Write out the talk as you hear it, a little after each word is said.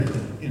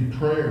in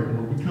prayer,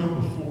 Lord. We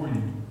come before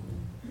you.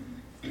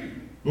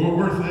 Lord,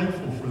 we're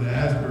thankful for the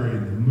Asbury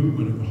and the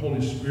movement of the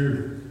Holy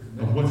Spirit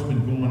of what's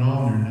been going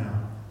on there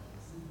now.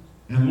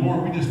 And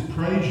Lord, we just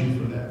praise you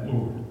for that,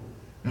 Lord.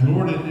 And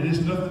Lord, it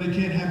is nothing that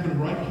can't happen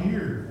right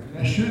here.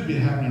 It should be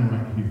happening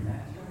right here.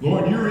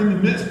 Lord, you're in the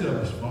midst of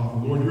us,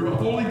 Father. Lord, you're a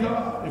holy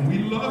God, and we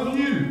love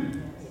you.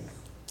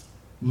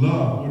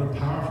 Love, what a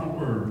powerful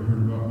word we heard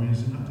about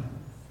Wednesday night.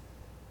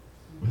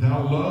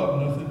 Without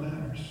love, nothing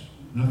matters.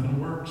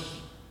 Nothing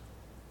works.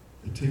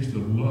 It takes the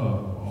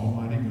love of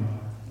Almighty God.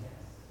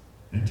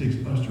 And it takes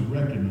us to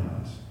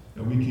recognize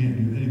that we can't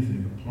do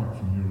anything apart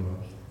from your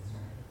love.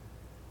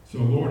 So,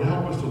 Lord,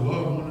 help us to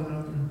love one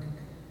another,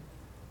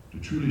 to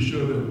truly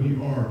show that we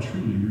are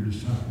truly your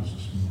disciples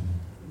this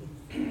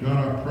morning. God,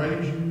 I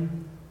praise you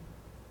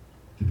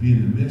to be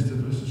in the midst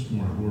of us this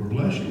morning. Lord,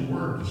 bless your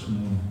word this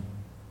morning.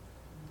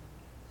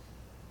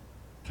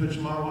 Touch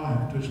my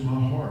life, touch my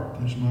heart,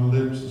 touch my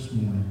lips this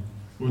morning.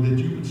 Lord, that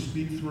you would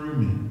speak through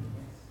me,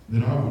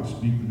 that I would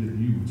speak, but that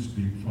you would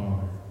speak,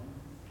 Father,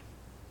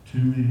 to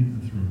me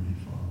and through me,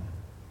 Father.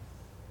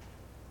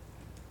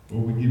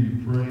 Lord, we give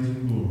you praise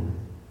and glory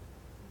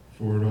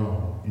for it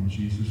all, in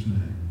Jesus'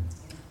 name.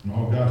 And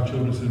all God's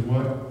children said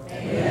what?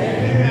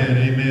 Amen.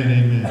 Amen, amen,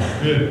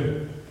 amen.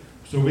 Good.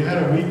 So we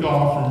had a week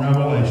off from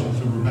Revelation,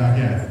 so we're back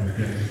at it,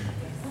 okay?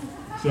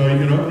 So you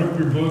can open up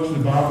your books,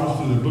 the Bibles,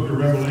 to the book of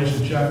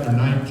Revelation, chapter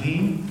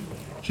 19.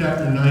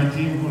 Chapter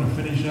 19, we're going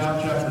to finish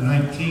out chapter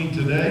 19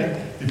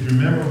 today. If you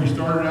remember, we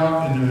started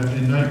out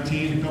in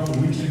 19 a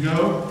couple weeks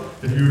ago.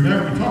 If you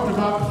remember, we talked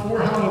about the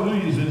 4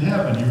 hallelujahs in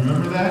heaven. You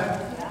remember that?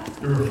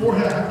 There were four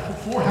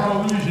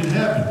hallelujahs in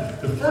heaven.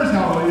 The first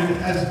hallelujah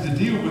has to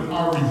deal with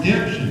our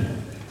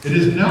redemption. It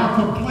is now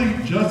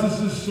complete,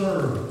 justice is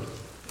served.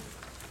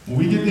 When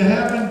we get to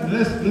heaven,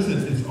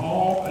 listen, it's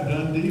all a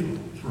done deal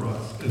for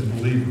us as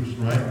believers,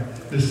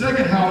 right? The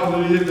second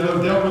hallelujah,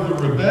 though, dealt with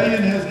the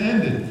rebellion has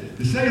ended.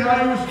 The second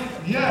hallelujah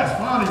was, yes,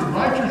 finally,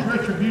 righteous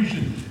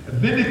retribution, a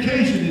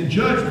vindication and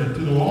judgment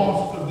to the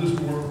lost of this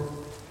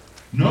world.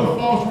 No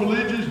false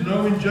religions,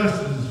 no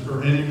injustices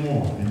for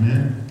anymore.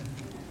 Amen.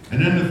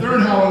 And then the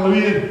third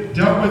hallelujah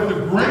dealt with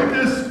the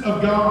greatness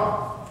of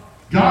God.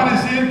 God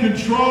is in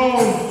control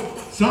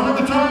some of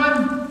the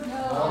time,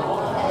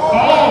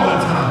 all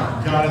the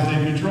time. God is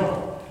in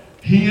control.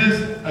 He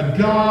is a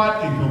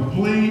God in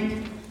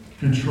complete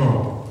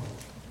control.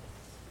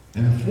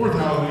 And the fourth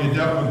hallelujah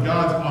dealt with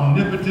God's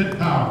omnipotent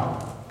power.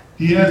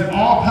 He has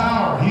all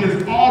power. He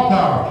is all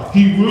power.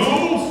 He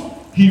rules.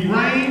 He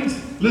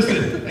reigns.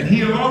 Listen, and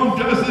he alone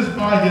does this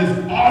by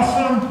his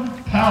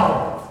awesome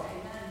power.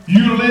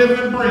 You live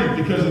and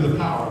breathe because of the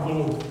power of the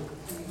Lord.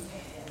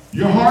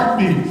 Your heart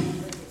beats.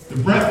 The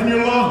breath in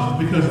your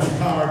lungs is because of the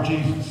power of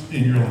Jesus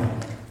in your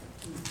life.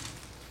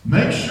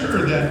 Make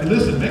sure that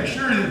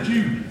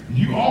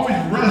you always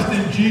rest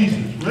in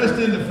Jesus. Rest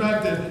in the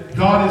fact that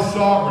God is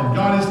sovereign.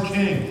 God is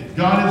King.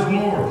 God is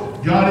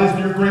Lord. God is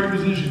your great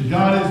position.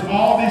 God is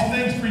all these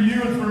things for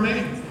you and for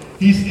me.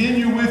 He's in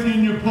you, with you,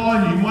 and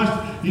upon you.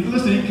 He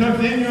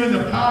comes in you in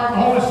the power of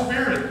the Holy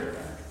Spirit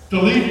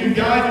to lead you and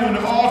guide you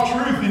into all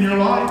truth in your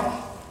life.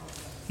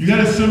 You got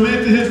to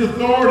submit to his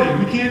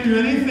authority. We can't do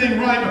anything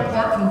right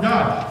apart from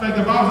God. In fact,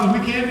 the Bible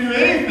says we can't do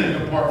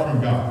anything apart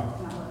from God.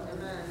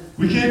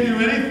 We can't do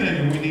anything,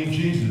 and we need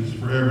Jesus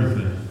for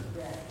everything.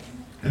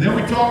 And then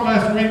we talked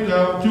last week,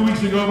 2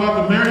 weeks ago,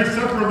 about the marriage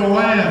supper of the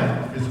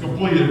Lamb. It's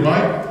completed,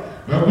 right?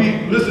 But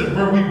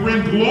where we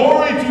bring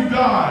glory to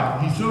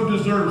God. He so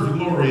deserves the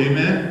glory,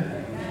 amen?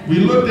 We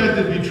looked at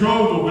the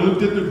betrothal. We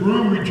looked at the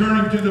groom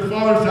returning to the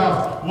Father's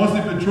house once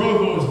the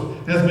betrothal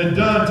has been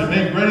done to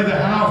make ready the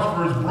house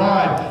for his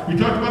bride. We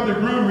talked about the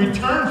groom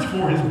returns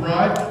for his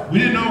bride. We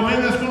didn't know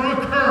when that's going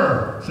to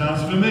occur.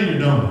 Sounds familiar,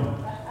 don't it?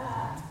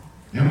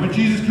 And when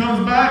Jesus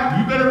comes back,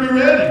 you better be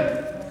ready.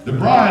 The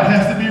bride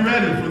has to be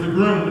ready for the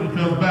groom when he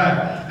comes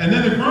back. And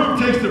then the groom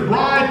takes the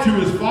bride to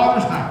his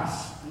Father's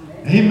house.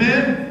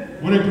 Amen?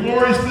 What a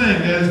glorious thing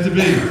that is to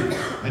be.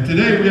 And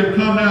today we have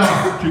come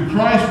now to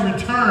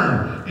Christ's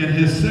return in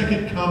his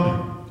second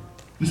coming.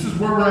 This is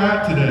where we're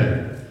at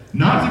today.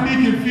 Not to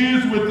be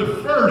confused with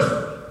the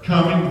first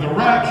coming, the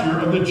rapture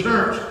of the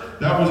church.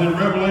 That was in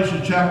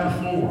Revelation chapter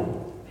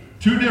 4.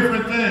 Two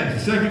different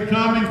things. The second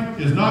coming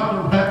is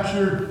not the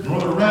rapture, nor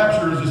the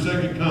rapture is the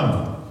second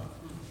coming.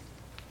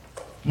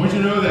 I want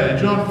you to know that.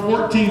 In John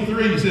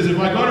 14:3, he says, if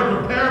I go to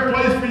prepare a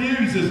place for you,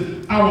 he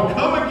says, I will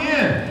come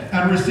again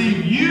and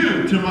receive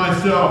you to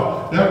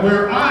myself, that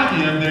where I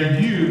am, there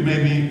you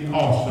may be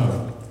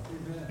also.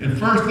 In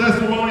 1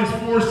 Thessalonians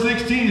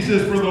 4:16, he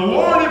says, for the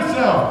Lord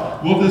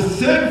himself will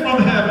descend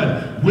from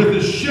heaven with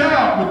a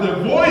shout, with the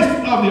voice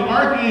of the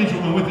archangel,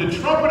 and with the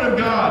trumpet of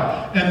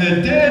God, and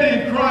the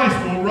dead in Christ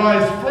will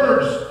rise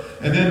first.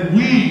 And then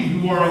we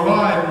who are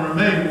alive and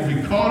remain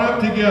will be caught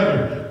up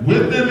together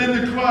with them in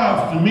the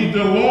clouds to meet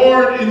the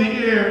Lord in the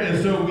air.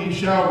 And so we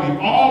shall be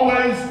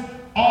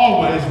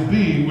always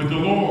be with the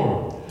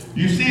Lord.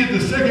 You see, at the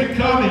second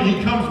coming,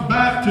 he comes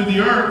back to the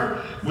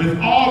earth with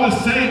all the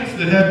saints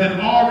that have been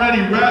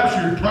already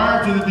raptured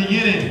prior to the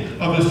beginning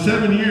of the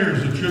 7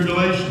 years of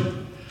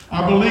tribulation.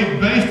 I believe,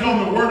 based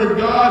on the Word of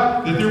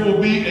God, that there will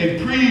be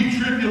a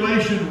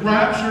pre-tribulation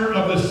rapture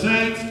of the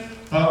saints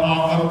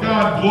of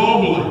God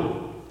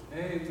globally.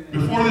 Amen.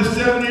 Before this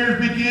 7 years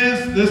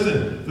begins,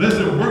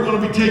 listen, we're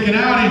going to be taken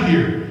out of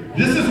here.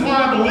 This is why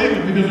I believe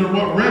it, because of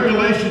what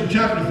Revelation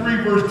chapter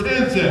 3, verse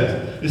 10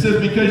 says. It says,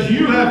 because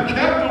you have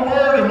kept the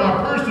word of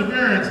my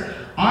perseverance,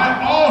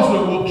 I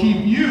also will keep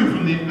you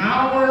from the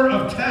hour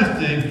of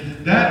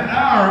testing, that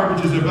hour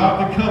which is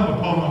about to come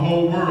upon the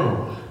whole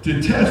world,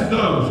 to test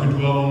those who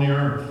dwell on the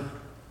earth.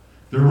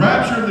 The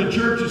rapture of the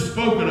church is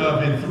spoken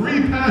of in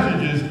 3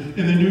 passages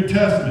in the New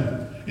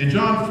Testament. In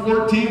John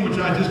 14, which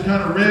I just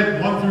kind of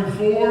read, 1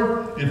 through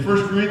 4, in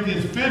 1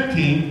 Corinthians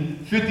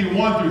 15,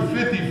 51 through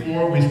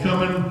 54, he's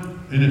coming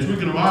in a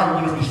twinkling of an eye,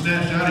 we're going to be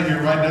snatched out of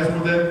here, right? That's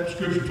what that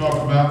scripture talks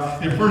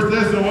about. In 1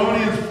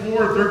 Thessalonians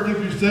 4, 13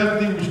 through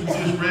 17, which we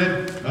just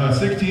read,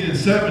 16 and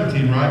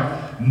 17,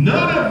 right?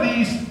 None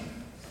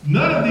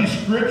of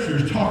these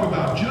scriptures talk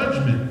about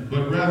judgment,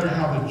 but rather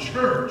how the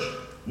church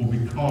will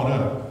be caught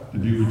up to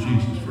be with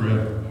Jesus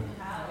forever.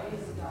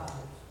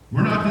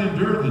 We're not to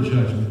endure the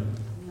judgment.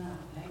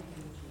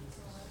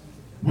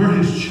 We're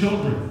his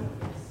children.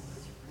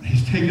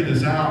 He's taken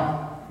us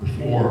out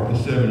before the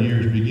 7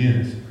 years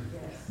begins.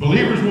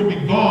 Believers will be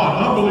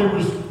gone.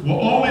 Unbelievers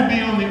will only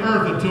be on the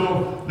earth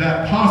until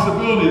that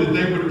possibility that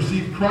they would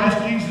receive Christ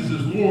Jesus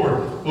as Lord,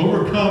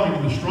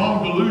 overcoming the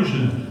strong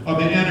delusion of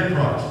the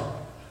Antichrist.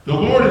 The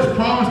Lord has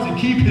promised to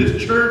keep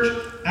his church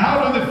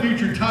out of the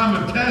future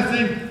time of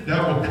testing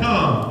that will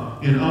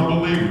come in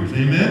unbelievers.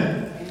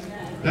 Amen?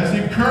 That's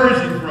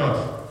encouraging for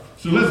us.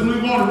 So let's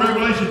move on to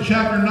Revelation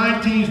chapter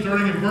 19,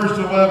 starting in verse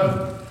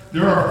 11.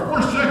 There are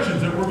 4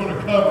 sections that we're going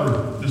to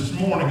cover this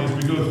morning as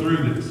we go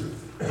through this.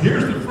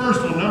 Here's the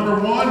first one. Number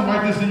 1,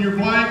 write this in your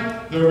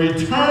blank, the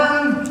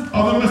return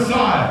of the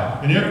Messiah.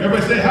 And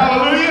everybody say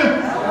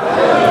hallelujah.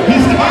 Hallelujah.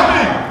 He's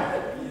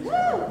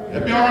coming.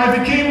 That'd be all right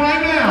if he came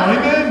right now.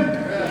 Amen?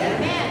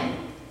 Amen.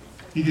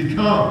 He could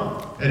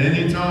come at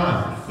any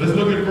time. Let's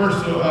look at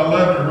verse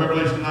 11 of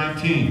Revelation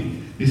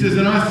 19. He says,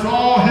 and I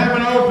saw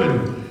heaven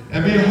open,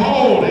 and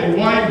behold, a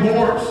white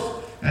horse,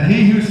 and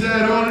he who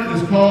sat on it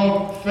is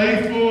called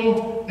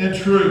Faithful and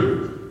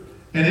True.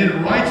 And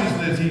in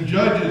righteousness he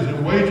judges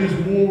and wages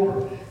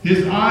war.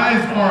 His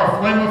eyes are a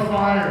flame of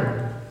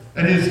fire,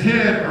 and his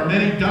head are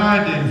many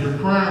diadems or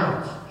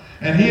crowns.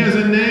 And he has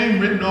a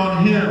name written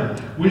on him,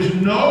 which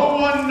no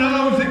one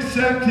knows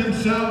except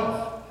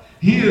himself.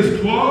 He is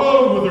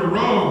clothed with a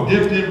robe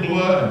dipped in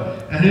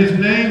blood, and his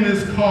name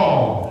is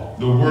called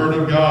the Word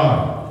of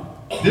God.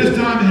 This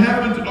time the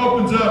heavens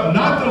opens up,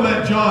 not to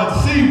let John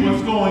see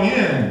what's going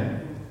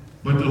in,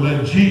 but to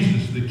let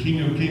Jesus, the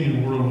King of Kings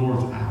and Lord of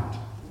Lords, out.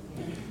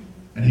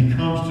 And he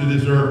comes to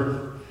this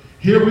earth.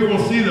 Here we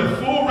will see the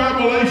full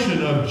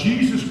revelation of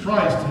Jesus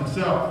Christ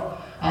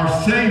himself, our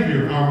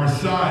Savior, our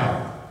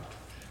Messiah.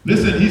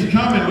 Listen, he's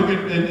coming. Look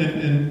at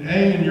in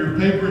A in your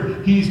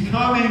paper. He's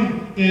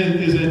coming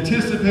is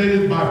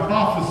anticipated by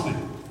prophecy.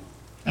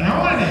 And I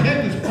wanted to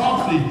hit this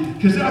prophecy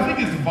because I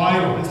think it's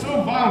vital. It's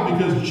so vital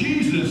because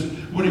Jesus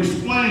would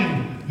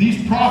explain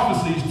these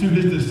prophecies to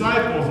his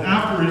disciples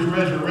after his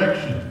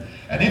resurrection.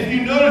 And if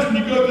you notice when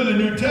you go through the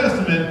New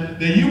Testament,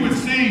 that you would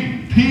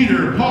see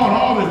Peter, Paul, and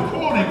all of them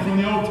quoting from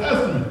the Old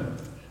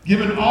Testament,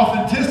 giving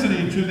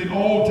authenticity to the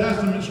Old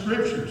Testament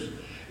scriptures.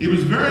 It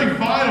was very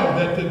vital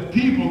that the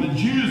people, the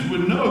Jews,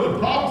 would know the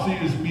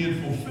prophecy is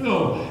being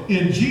fulfilled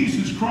in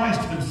Jesus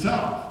Christ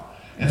himself.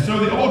 And so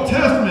the Old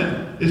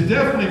Testament is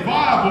definitely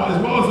viable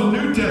as well as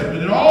the New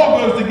Testament. It all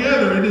goes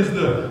together. It is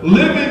the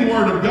living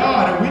Word of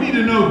God, and we need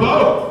to know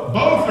both.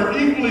 Both are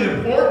equally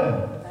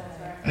important.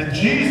 And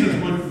Jesus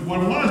would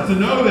want us to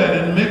know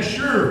that and make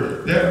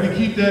sure that we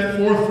keep that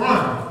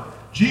forefront.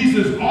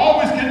 Jesus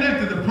always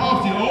connected the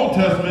prophecy of the Old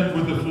Testament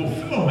with the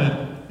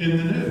fulfillment in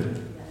the New.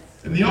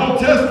 In the Old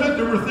Testament,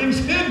 there were things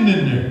hidden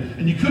in there,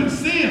 and you couldn't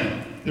see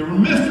them. There were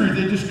mysteries,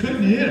 they just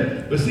couldn't hit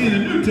them. But see, in the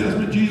New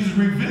Testament, Jesus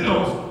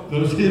reveals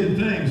those hidden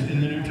things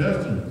in the New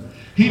Testament.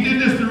 He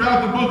did this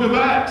throughout the book of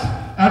Acts.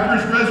 After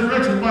his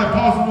resurrection, my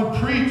apostles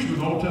would preach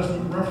with Old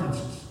Testament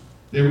references.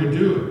 They would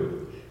do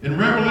it. In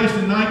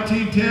Revelation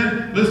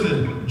 19:10,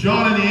 listen,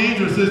 John and the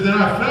angel says, then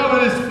I fell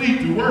at his feet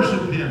to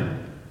worship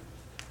him.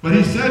 But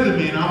he said to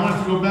me, and I want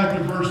us to go back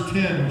to verse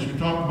 10, which we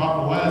talked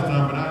about the last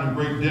time, but not in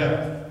great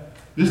depth.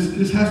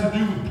 This has to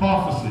do with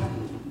prophecy.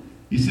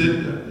 He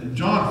said,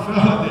 John fell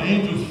at the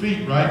angel's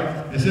feet, right?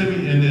 And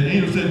the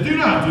angel said, do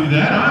not do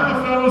that. I'm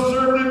a fellow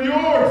servant of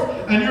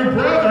yours and your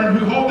brethren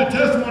who hold the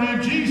testimony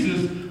of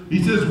Jesus.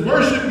 He says,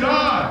 worship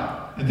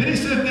God. And then he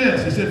said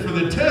this. He said, for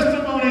the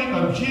testimony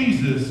of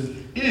Jesus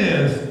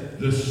is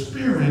the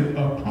spirit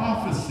of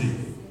prophecy.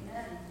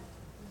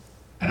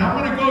 And I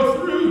want to go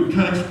through and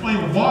kind of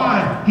explain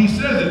why he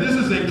says it. This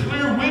is a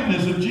clear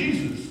witness of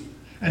Jesus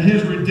and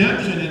his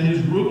redemption and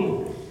his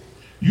rule.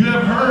 You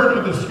have heard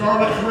of the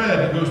scarlet thread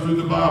that goes through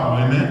the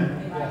Bible,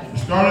 amen? The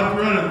scarlet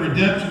thread of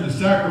redemption, the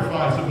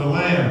sacrifice of the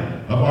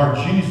Lamb of our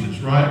Jesus,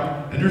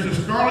 right? And there's a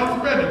scarlet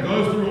thread that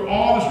goes through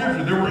all the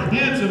Scripture. There were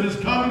hints of his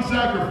coming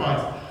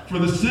sacrifice for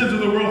the sins of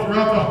the world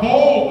throughout the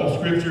whole of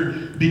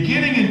Scripture.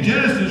 beginning in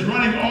Genesis,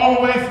 running all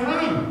the way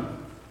through.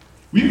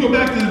 We can go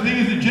back to the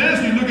things in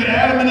Genesis, you look at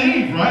Adam and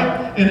Eve,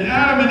 right? In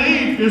Adam and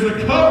Eve, there's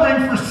a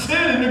covering for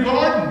sin in the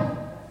garden.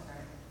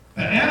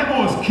 An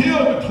animal is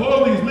killed, the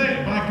clothing is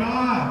made by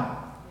God.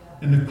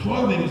 And the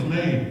clothing is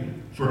made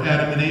for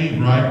Adam and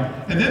Eve, right?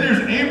 And then there's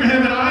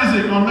Abraham and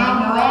Isaac on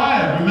Mount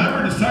Moriah.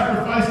 Remember, to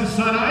sacrifice his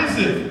son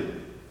Isaac.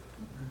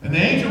 And the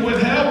angel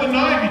withheld the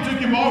knife. He took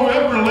him all the way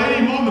up and laid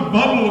him on the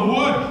bundle of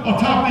wood on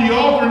top of the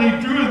altar, and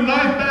he threw his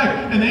knife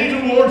back. And the angel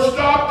of the Lord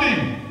stopped him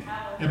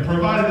and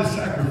provided a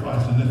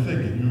sacrifice in the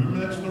thicket. You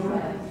remember that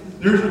story?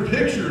 There's a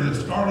picture, the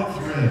scarlet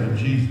thread of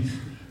Jesus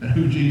and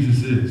who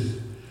Jesus is.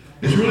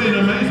 It's really an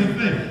amazing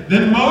thing.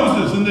 Then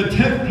Moses in the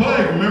 10th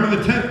plague. Remember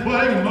the 10th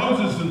plague of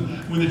Moses and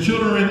when the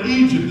children are in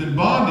Egypt in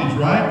bondage,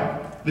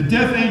 right? The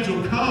death angel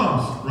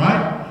comes,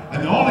 right?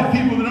 And the only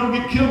people that don't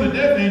get killed, the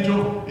death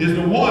angel, is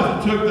the ones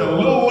that took the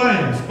little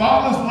lamb,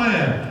 spotless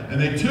lamb,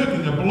 and they took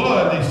in the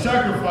blood, they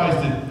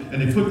sacrificed it,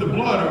 and they put the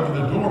blood over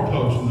the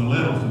doorposts and the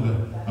lintels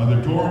of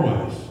the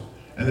doorways.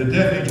 And the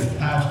death angel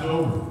passed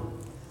over.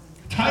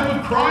 Type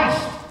of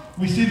Christ.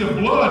 We see the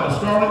blood, the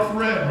scarlet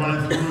thread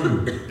running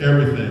through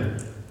everything.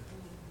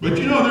 But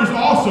you know, there's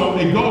also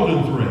a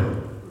golden thread.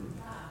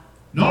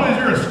 Not only is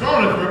there a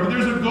scarlet thread, but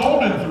there's a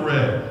golden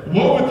thread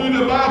woven through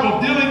the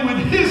Bible dealing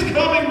with his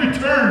coming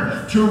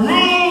return to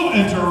rule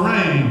and to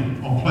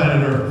reign on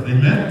planet Earth.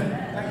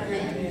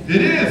 Amen?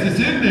 It is.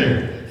 It's in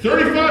there.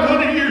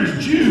 3,500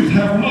 years Jews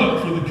have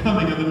looked for the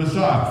coming of the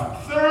Messiah.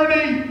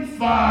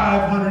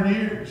 3,500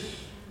 years.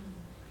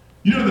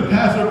 You know the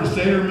Passover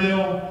Seder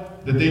meal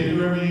that they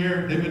do every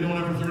year? They've been doing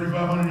it for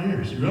 3,500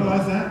 years. You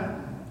realize that?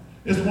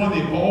 It's one of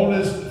the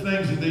oldest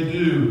things that they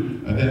do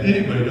that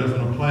anybody does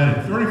on the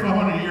planet.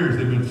 3,500 years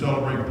they've been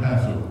celebrating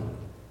Passover.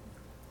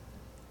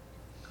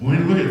 When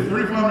you look at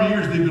 3,500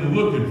 years, they've been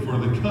looking for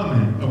the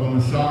coming of a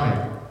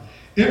Messiah.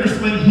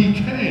 Interestingly, he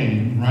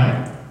came,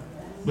 right?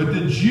 But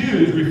the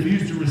Jews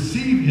refused to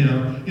receive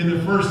him in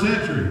the first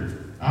century.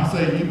 I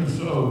say even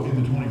so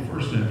in the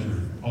 21st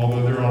century.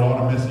 Although there are a lot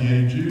of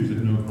Messianic Jews that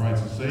know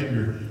Christ as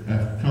Savior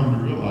have come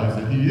to realize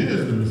that he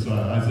is the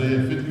Messiah.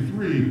 Isaiah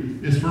 53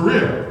 is for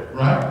real,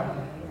 right?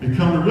 They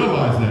come to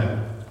realize that.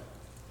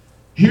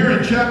 Here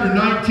in chapter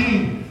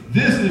 19,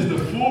 this is the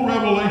full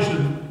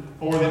revelation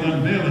or the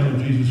unveiling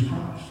of Jesus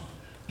Christ.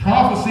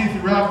 Prophecy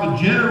throughout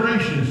the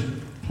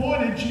generations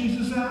pointed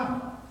Jesus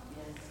out.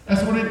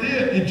 That's what it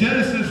did. In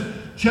Genesis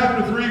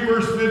chapter 3,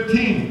 verse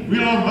 15,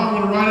 read along, I'm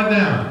going to write it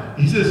down.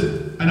 He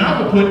says, and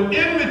I will put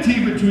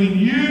enmity between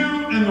you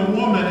and the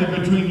woman,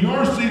 and between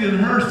your seed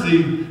and her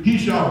seed. He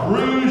shall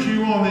bruise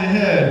you on the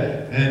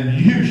head, and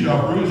you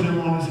shall bruise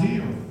him on his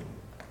heel.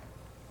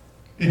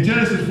 In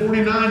Genesis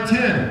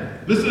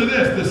 49:10, listen to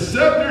this. The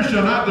scepter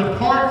shall not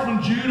depart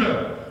from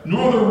Judah,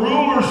 nor the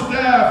ruler's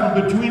staff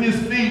from between his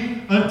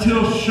feet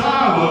until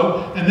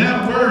Shiloh. And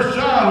that word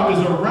Shiloh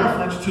is a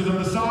reference to the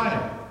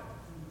Messiah.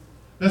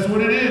 That's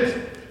what it is.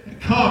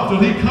 Till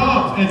he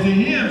comes, and to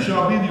him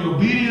shall be the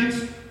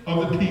obedience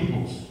of the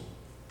peoples.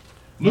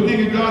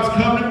 Looking at God's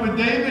covenant with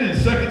David in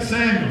 2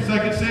 Samuel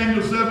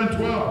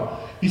 7:12.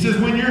 He says,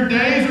 when your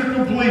days are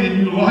complete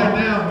and you lie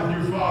down with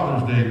your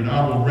fathers, David,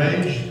 I will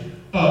raise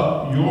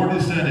up your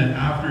descendant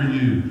after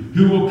you,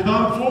 who will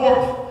come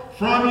forth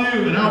from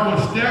you, and I will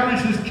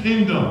establish his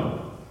kingdom.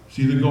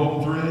 See the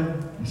golden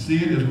thread? You see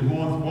it as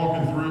we're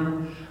walking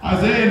through?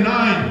 Isaiah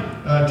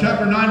 9,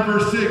 chapter 9,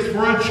 verse 6.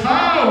 For a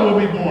child will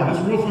be born. It's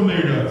real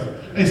familiar to us.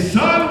 A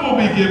son will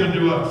be given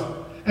to us.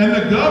 And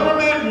the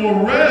government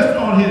will rest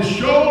on his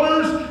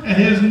shoulders, and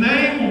his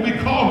name will be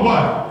called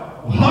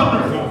what?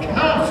 Wonderful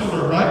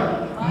Counselor, right?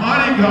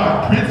 Mighty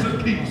God, Prince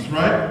of Peace,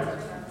 right?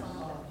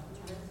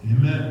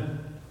 Amen.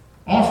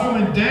 Also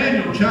in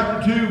Daniel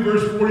chapter 2,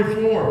 verse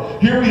 44.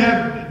 Here we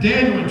have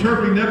Daniel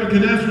interpreting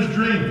Nebuchadnezzar's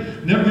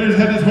dream. Nebuchadnezzar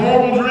had this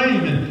horrible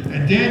dream,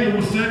 and Daniel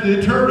was sent to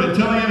interpret it,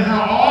 telling him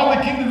how all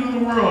the kingdoms of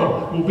the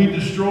world will be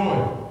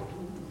destroyed.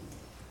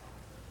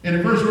 And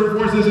in verse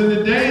 44 it says, in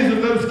the days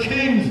of those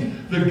kings,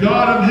 the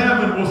God of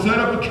heaven will set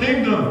up a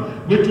kingdom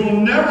which will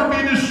never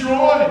be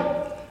destroyed.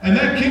 And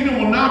that kingdom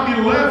will not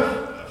be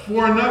left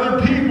for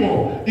another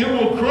people. It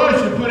will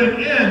crush and put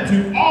an end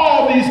to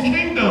all these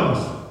kingdoms,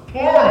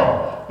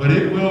 plural, but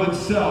it will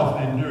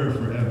itself endure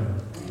forever.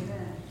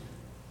 Amen.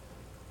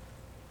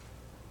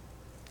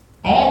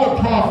 All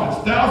the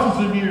prophets,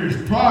 thousands of years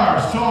prior,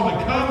 saw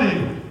the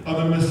coming of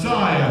the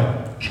Messiah,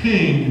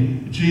 King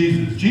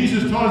Jesus.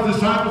 Jesus taught his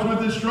disciples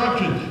with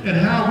instruction and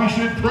how we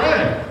should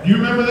pray. Do you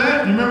remember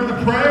that? Do you remember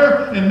the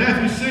prayer in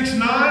Matthew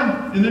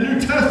 6:9? In the New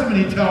Testament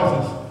he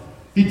tells us.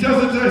 He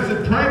tells us, he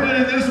said, pray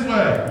then in this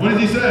way. What does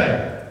he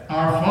say?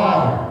 Our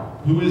Father,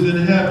 who is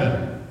in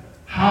heaven,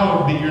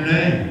 hallowed be your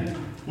name.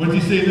 What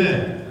does he say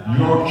then?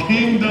 Your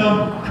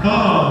kingdom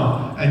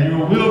come, and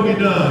your will be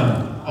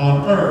done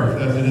on earth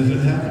as it is in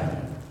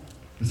heaven.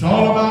 It's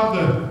all about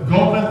the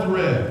golden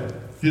thread,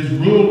 his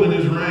rule and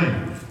his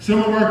reign.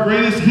 Some of our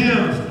greatest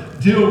hymns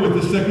deal with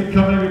the second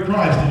coming of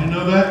Christ. Did you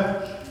know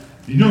that?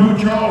 You know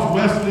who Charles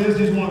Wesley is?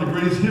 He's one of the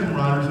greatest hymn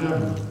writers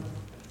ever.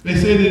 They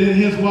say that in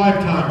his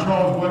lifetime,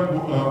 Charles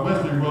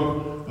Wesley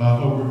wrote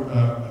over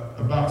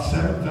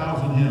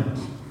 7,000 hymns.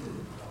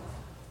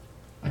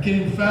 I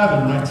can't even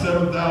fathom like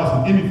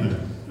 7,000 anything,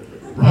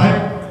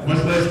 right?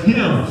 Much less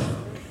hymns.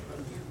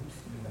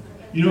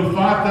 You know,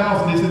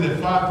 5,000, they said that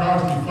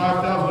 5,000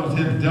 of those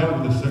hymns dealt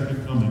with the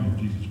second coming of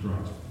Jesus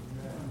Christ.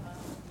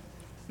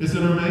 It's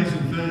an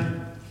amazing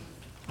thing.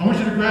 I want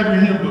you to grab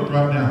your hymn book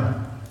right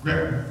now.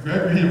 Grab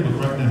your hymn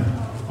book right now.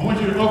 I want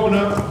you to open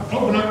up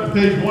to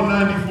page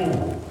 194.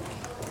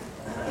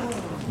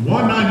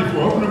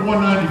 194. Open up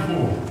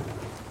 194.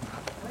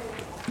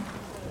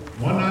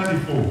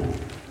 194.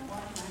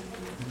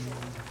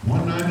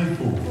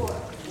 194.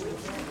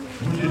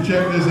 I want you to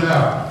check this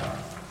out.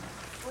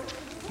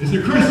 It's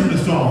a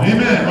Christmas song.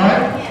 Amen,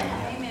 right?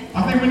 Amen.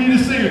 I think we need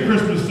to sing a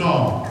Christmas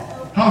song.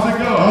 How's it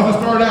go? How's it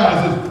start out?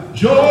 It says,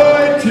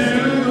 joy to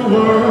the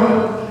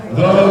world,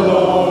 the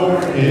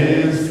Lord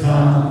is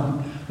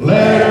come.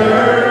 Let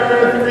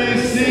earth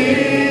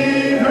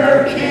receive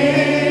her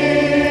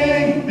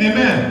King.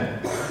 Amen.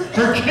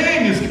 Her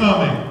King is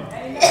coming.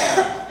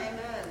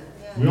 Amen.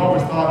 We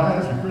always thought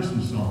that's a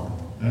Christmas song.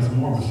 That's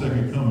more of a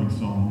second coming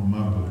song in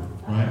my book,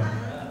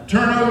 right?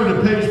 Turn over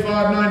to page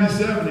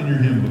 597 in your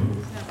hymn book.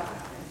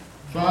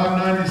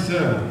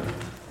 597.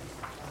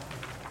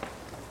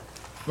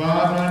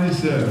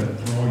 597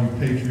 for all you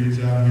patriots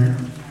out here.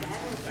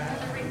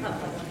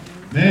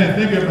 Man,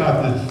 think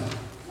about this.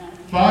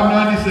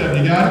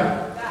 597, you got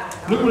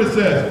it? Look what it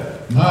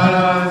says. Mine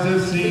eyes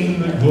have seen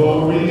the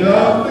glory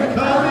of the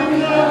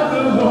coming of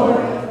the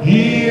Lord.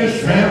 He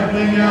is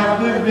trampling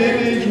out the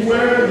vintage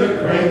where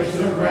the grapes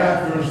of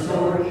wrath are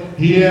stored.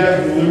 He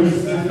has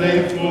loosed the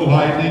faithful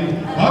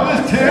lightning of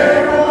his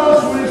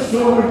terrible swift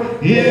sword.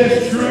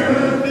 His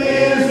truth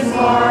is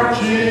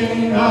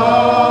marching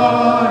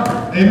on.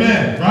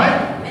 Amen,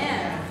 right?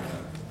 Amen.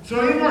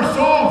 So even our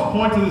songs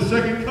point to the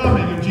second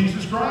coming of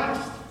Jesus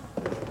Christ.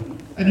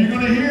 And you're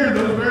going to hear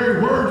those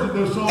very words that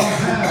those songs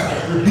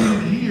have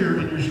repeated here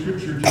in your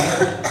scripture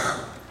today.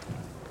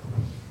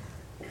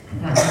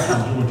 All right,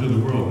 that's joy to the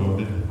world, though,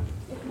 didn't it?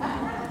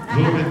 A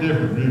little bit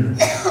different,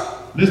 didn't it?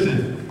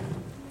 Listen,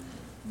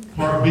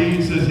 part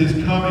B says his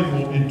coming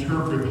will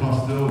interpret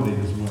hostility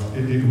as well.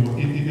 It will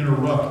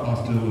interrupt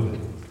hostility.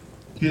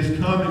 His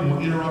coming will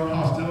interrupt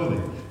hostility.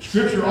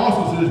 Scripture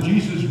also says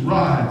Jesus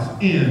rides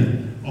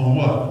in on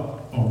what?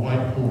 A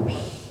white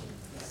horse.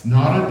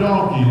 Not a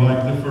donkey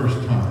like the first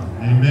time.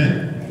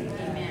 Amen?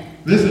 Amen.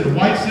 Listen,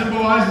 white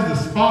symbolizes the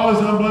spotless,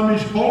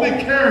 unblemished, holy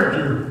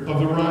character of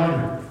the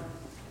rider.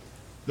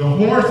 The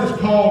horse is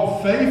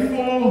called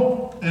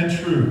faithful and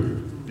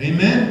true.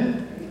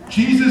 Amen?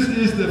 Jesus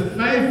is the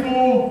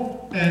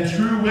faithful and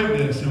true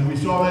witness. And we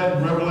saw that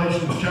in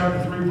Revelation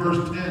chapter 3,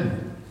 verse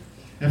 10.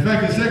 In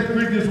fact, in 2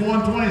 Corinthians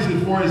 1:20 it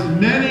says, for as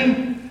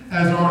many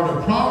as are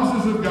the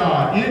promises of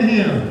God, in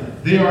him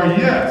they are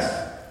yes.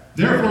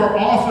 Therefore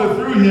also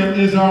through him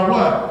is our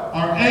what?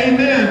 Our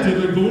amen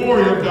to the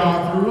glory of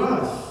God through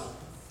us.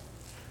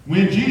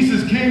 When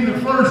Jesus came the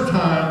first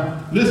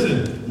time,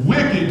 listen,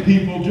 wicked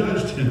people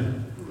judged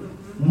him.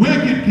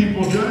 Wicked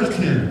people judged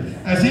him.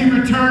 As he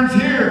returns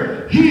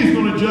here, he is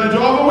going to judge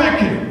all the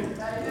wicked.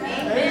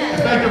 Amen. In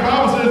fact, the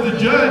Bible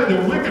says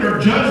the wicked are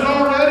judged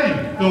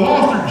already. The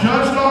lost are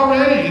judged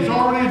already. It's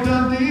already a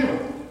done deal.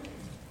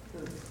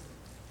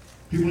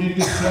 People need to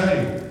get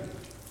saved.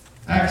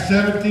 Acts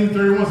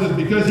 17:31 says,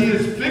 because he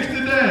has fixed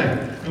a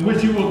day in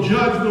which he will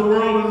judge the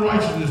world in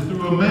righteousness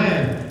through a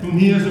man whom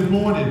he has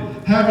appointed,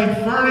 having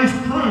furnished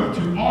proof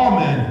to all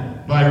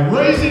men by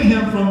raising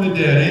him from the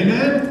dead.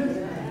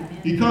 Amen?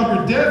 He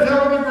conquered death,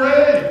 hell, and the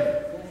grave.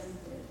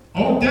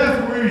 Oh,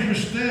 death, where is your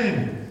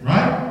sting?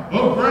 Right?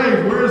 Oh,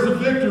 grave, where is the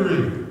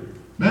victory?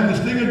 Man, the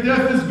sting of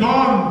death is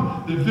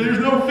gone. There's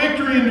no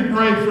victory in the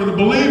grave for the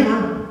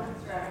believer.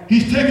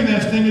 He's taken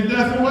that sting of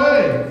death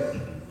away.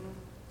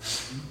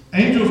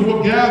 Angels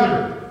will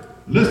gather,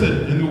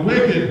 listen, in the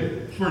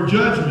wicked for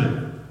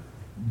judgment,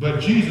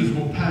 but Jesus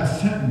will pass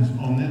sentence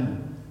on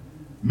them.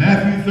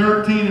 Matthew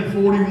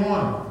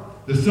 13:41,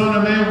 the Son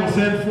of Man will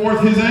send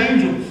forth his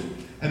angels,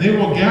 and they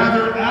will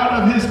gather out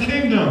of his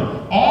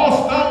kingdom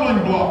all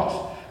stumbling blocks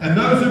and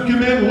those who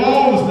commit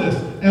lawlessness,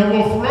 and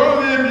will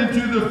throw them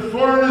into the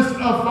furnace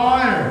of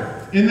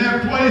fire. In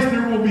that place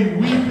there will be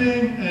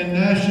weeping and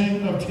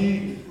gnashing of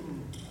teeth.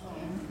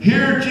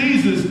 Here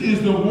Jesus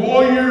is the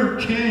warrior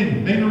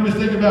king. Make no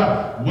mistake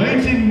about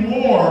waging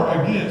war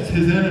against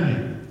his enemy.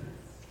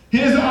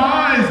 His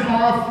eyes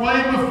are a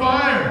flame of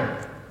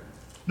fire.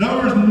 In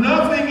other words,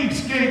 nothing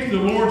escapes the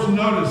Lord's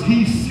notice.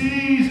 He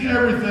sees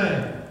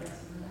everything.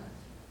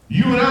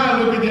 You and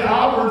I look at the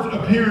outward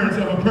appearance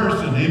of a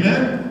person.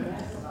 Amen?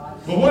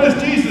 But what does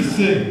Jesus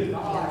see?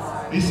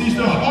 He sees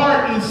the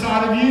heart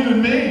inside of you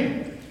and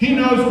me. He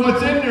knows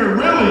what's in there,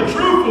 really,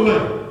 truthfully.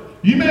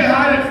 You may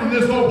hide it from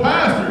this old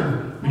pastor,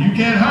 but you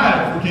can't hide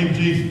it from King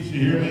Jesus. You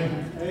hear me?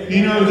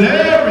 He knows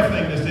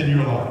everything that's in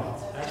your life.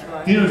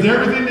 He knows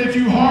everything that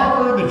you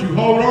harbor, that you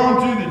hold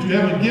on to, that you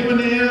haven't given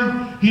to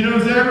him. He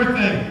knows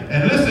everything.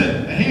 And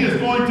listen, he is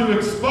going to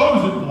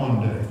expose it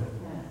one day.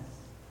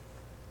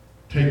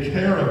 Take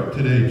care of it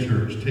today,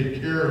 church.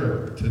 Take care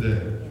of it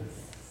today.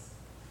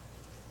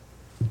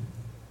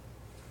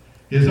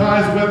 His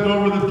eyes wept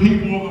over the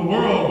people of the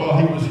world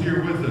while he was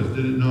here with us,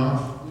 did it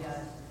not? Yes.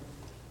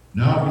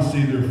 Now we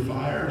see their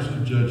fires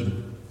of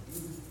judgment.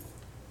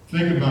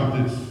 Think about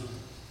this.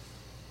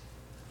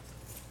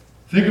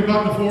 Think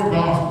about the four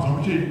Gospels. I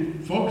want you to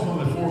focus on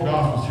the four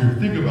Gospels here.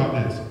 Think about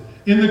this.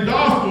 In the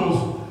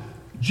Gospels,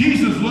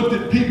 Jesus looked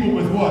at people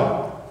with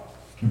what?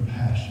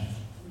 Compassion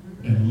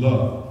and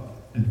love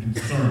and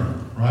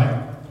concern,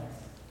 right?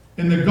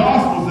 In the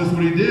Gospels, that's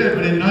what he did.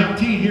 But in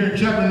 19, here in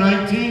chapter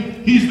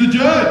 19, he's the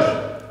judge.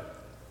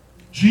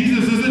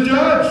 Jesus is a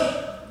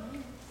judge.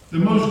 The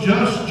most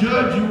just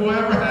judge you will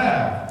ever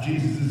have.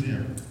 Jesus is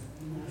him.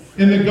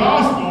 In the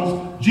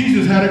Gospels,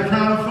 Jesus had a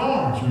crown of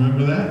thorns.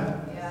 Remember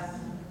that? Yes.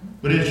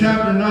 But in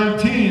chapter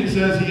 19, it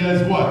says he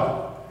has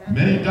what?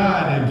 Many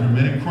diadems or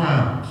many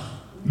crowns.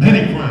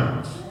 Many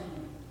crowns.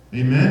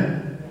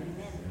 Amen?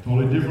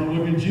 Totally different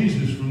looking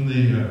Jesus from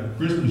the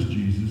Christmas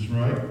Jesus,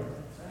 right?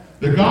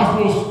 The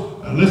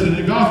Gospels, listen, in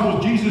the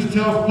Gospels, Jesus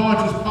tells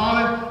Pontius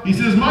Pilate, he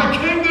says, my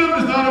kingdom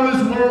is not of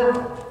this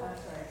world.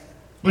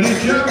 But in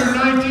chapter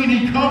 19,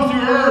 he comes to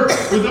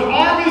earth with the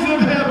armies of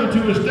heaven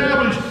to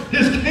establish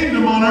his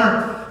kingdom on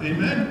earth.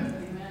 Amen?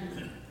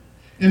 Amen.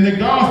 In the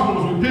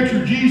Gospels, we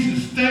picture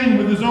Jesus stained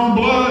with his own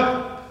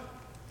blood.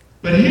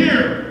 But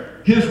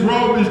here, his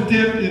robe is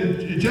dipped,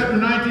 in chapter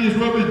 19, his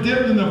robe is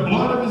dipped in the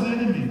blood of his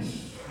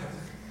enemies.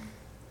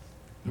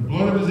 The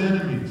blood of his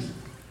enemies.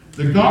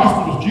 The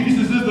Gospels,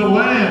 Jesus is the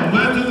Lamb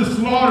led to the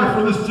slaughter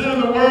for the sin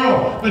of the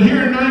world. But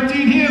here in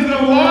 19, he is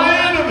the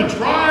Lion of the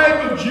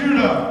tribe of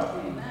Judah.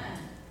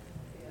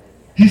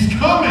 He's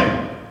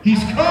coming.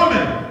 He's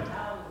coming.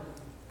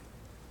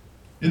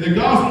 In the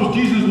Gospels,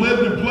 Jesus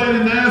lived and played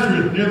in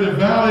Nazareth near the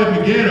valley of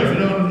Megiddo. You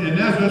know, in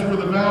Nazareth, that's where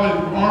the valley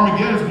of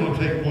Armageddon is going to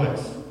take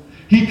place.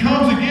 He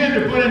comes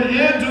again to put an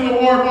end to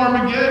the war of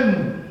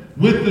Armageddon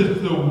with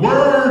the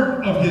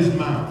word of his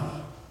mouth.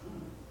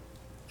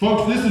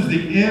 Folks, this is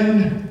the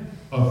end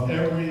of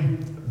every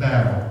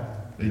battle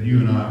that you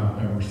and I will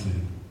ever see.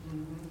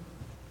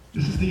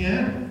 This is the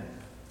end.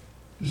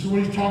 This is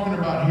what he's talking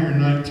about here in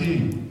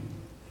 19.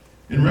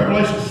 In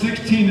Revelation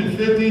 16 and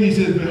 15, he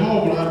says,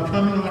 behold, I am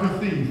coming like a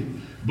thief.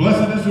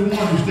 Blessed is the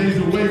one who stays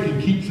awake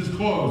and keeps his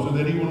clothes, so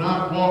that he will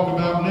not walk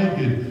about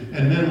naked,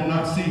 and men will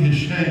not see his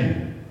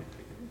shame.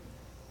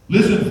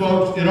 Listen,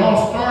 folks, it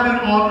all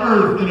started on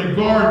earth in a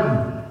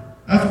garden.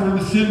 That's where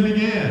the sin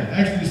began.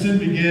 Actually, the sin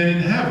began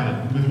in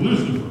heaven with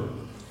Lucifer.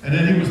 And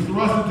then he was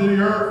thrust into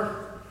the earth.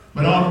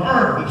 But on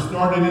earth, it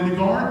started in the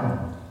garden.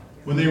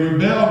 When they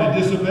rebelled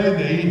and disobeyed,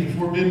 they ate the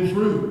forbidden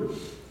fruit.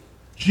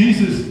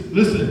 Jesus,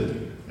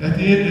 listen, at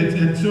the end,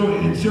 and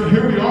so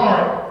here we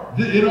are.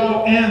 It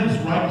all ends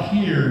right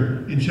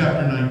here in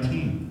chapter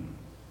 19.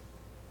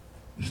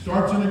 It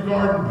starts in the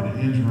garden, but it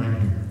ends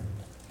right here.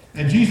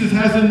 And Jesus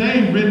has a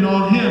name written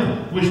on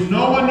him, which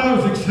no one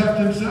knows except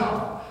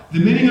himself. The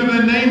meaning of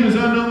that name is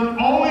unknown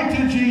only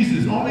to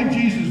Jesus. Only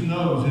Jesus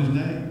knows his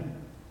name.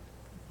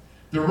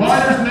 The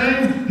writer's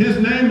name, his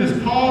name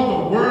is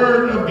called the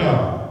Word of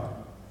God.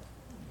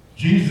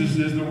 Jesus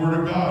is the Word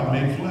of God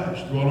made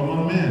flesh, dwelt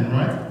among men,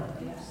 right?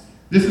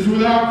 This is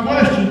without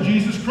question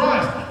Jesus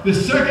Christ, the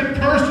second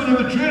person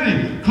of the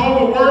Trinity,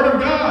 called the Word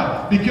of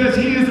God, because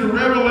he is the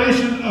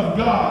revelation of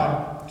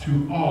God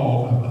to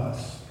all of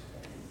us,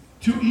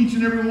 to each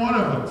and every one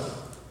of us.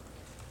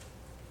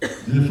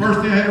 And the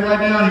first thing I had to write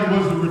down, he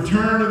was the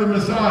return of the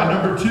Messiah.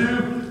 Number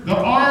two, the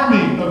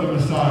army of the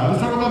Messiah.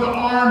 Let's talk about the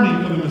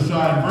army of the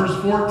Messiah,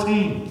 verse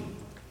 14.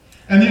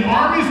 And the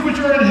armies which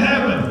are in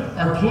heaven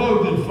are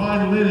clothed in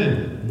fine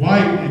linen,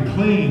 white and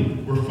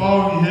clean, were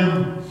following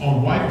him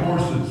on white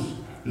horses.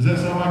 Does that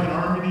sound like an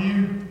army to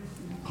you?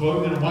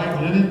 Clothed in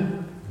white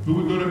linen? Who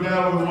would go to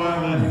battle with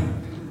white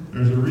linen?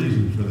 There's a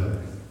reason for that.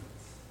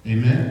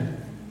 Amen?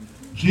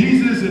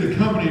 Jesus is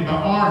accompanied by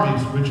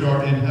armies which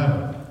are in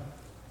heaven,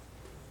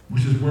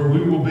 which is where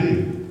we will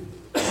be.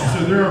 And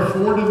so there are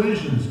 4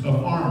 divisions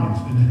of armies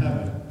in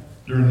heaven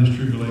during this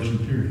tribulation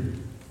period.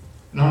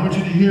 And I want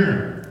you to hear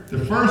it.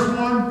 The first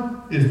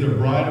one is the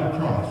bride of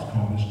Christ,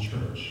 called his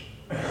church.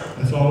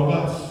 That's all of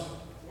us.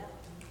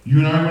 You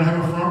and I are going to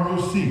have a front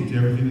row seat to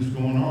everything that's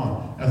going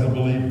on as a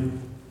believer.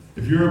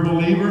 If you're a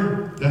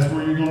believer, that's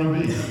where you're going to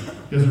be.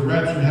 Because the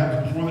rapture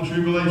happens before the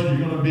tribulation.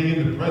 You're going to be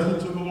in the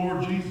presence of the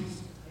Lord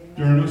Jesus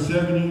during those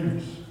 7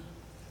 years.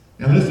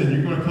 And listen,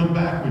 you're going to come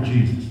back with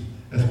Jesus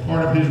as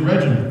part of his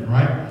regiment,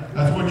 right?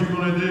 That's what you're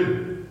going to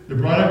do. The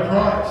bride of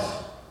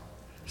Christ.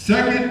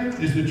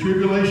 Second is the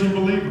tribulation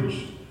believers.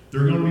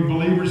 There are going to be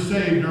believers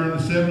saved during the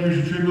 7 years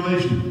of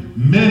tribulation.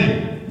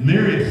 Many,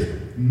 myriads,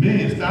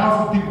 millions,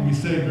 thousands of people will be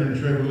saved during the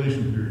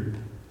tribulation period.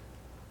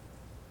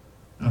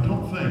 Now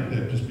don't think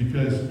that just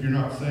because you're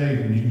not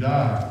saved and you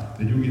die,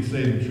 that you'll get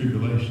saved in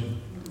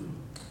tribulation.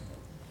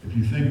 If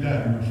you think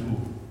that, you're a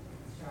fool.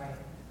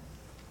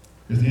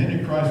 Because the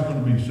Antichrist is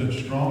going to be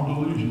such strong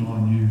delusion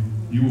on you,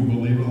 you will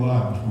believe a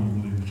lie before you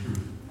believe the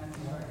truth.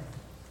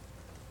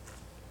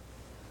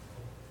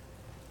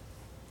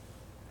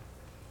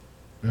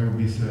 That would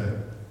be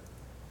sad.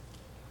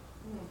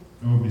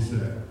 That would be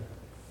sad.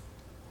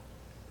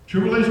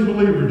 Tribulation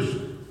believers,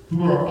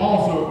 who are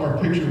also are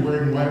pictured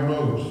wearing white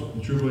robes.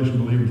 The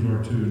tribulation believers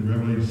are too in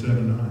Revelation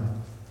 7:9.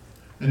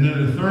 And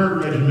then the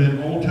third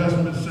regiment, Old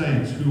Testament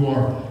saints, who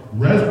are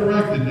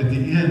resurrected at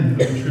the end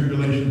of the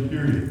tribulation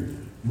period.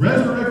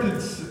 Resurrected,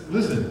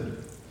 listen,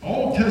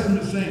 Old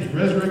Testament saints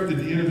resurrected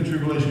at the end of the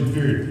tribulation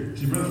period.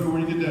 See, Brother,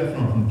 where do you get that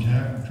from?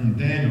 From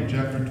Daniel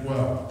chapter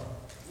 12,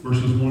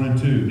 verses 1 and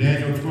 2.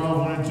 Daniel 12,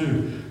 1 and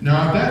 2.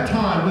 Now at that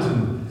time,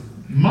 listen,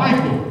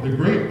 Michael, the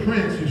great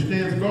prince who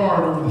stands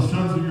guard over the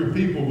sons of your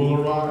people,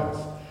 will arise.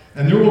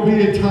 And there will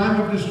be a time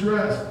of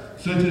distress,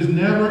 such as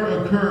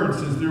never occurred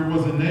since there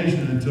was a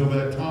nation until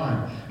that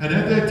time. And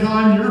at that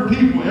time, your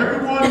people,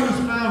 everyone who is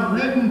found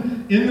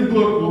written in the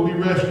book, will be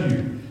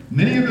rescued.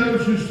 Many of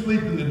those who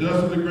sleep in the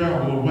dust of the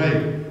ground will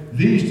awake,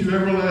 these to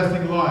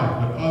everlasting life,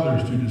 but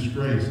others to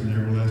disgrace and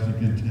everlasting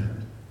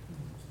contempt.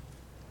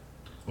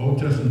 Old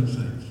Testament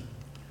saints.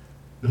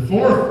 The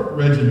fourth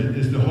regiment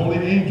is the holy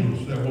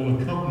angels that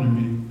will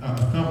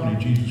accompany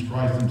Jesus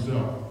Christ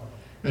himself.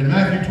 In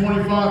Matthew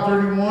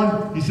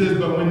 25:31, he says,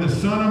 but when the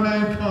Son of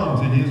Man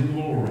comes in his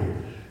glory,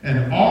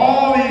 and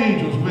all the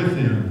angels with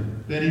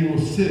him, then he will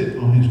sit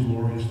on his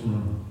glorious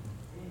throne.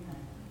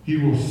 He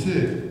will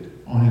sit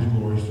on his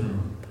glorious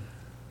throne.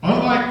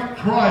 Unlike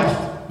Christ,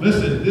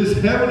 listen, this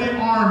heavenly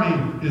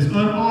army is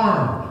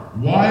unarmed.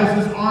 Why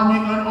is this army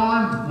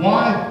unarmed?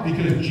 Why?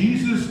 Because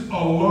Jesus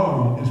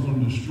alone is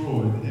going to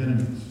destroy the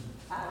enemies.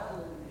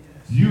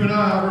 You and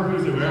I, our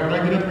people say, well, when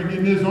I get up and get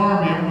in this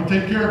army, I'm going to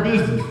take care of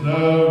business.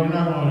 No, you're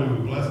not going to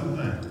do a blessed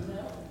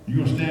thing.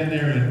 You're going to stand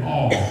there in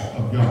awe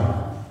of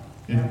God,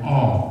 in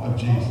awe of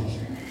Jesus,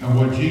 and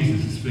what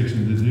Jesus is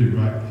fixing to do,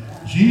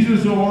 right?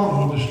 Jesus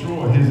alone will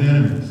destroy his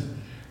enemies.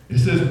 It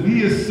says,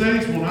 we as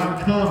saints will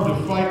not come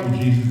to fight with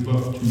Jesus,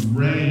 but to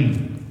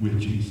reign with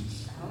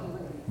Jesus.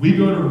 We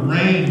go to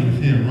reign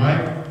with him,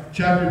 right?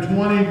 Chapter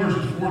 20,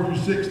 verses 4 through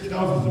 6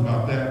 tells us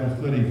about that. We'll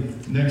study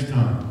next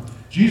time.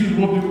 Jesus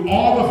will do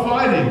all the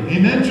fighting.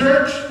 Amen,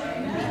 church?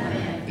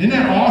 Amen. Isn't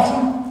that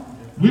awesome?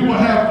 We will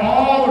have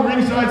all the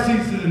ringside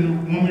seats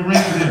when we reign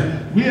with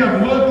him. We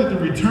have looked at the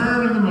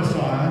return of the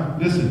Messiah.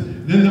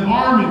 Listen. Then the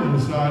army of the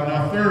Messiah.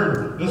 Now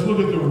third, let's look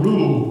at the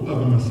rule of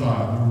the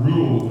Messiah. The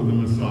rule of the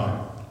Messiah.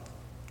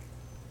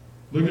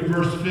 Look at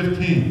verse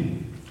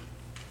 15.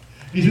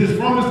 He says,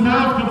 from his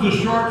mouth comes a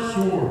sharp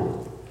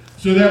sword,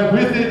 so that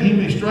with it he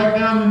may strike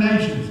down the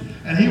nations,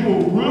 and he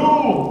will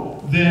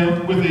rule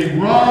them with a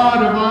rod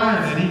of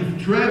iron, and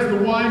he treads the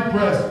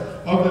winepress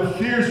of the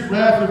fierce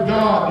wrath of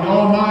God, the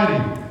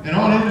Almighty. And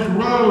on his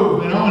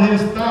robe and on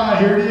his thigh,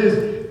 here it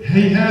is,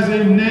 he has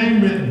a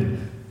name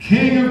written,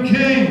 King of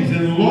Kings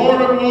and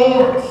Lord of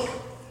Lords.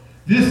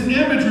 This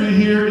imagery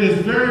here is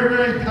very,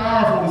 very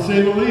powerful, to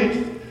say the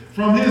least.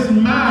 From his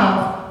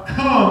mouth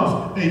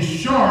comes a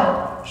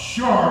sharp,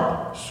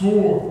 sharp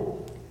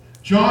sword.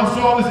 John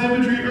saw this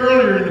imagery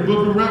earlier in the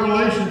book of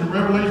Revelation, in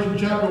Revelation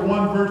chapter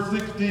 1, verse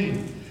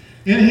 16.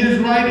 In his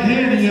right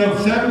hand he held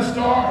 7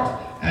 stars,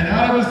 and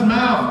out of his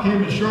mouth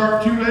came a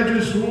sharp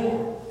two-edged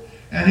sword,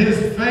 and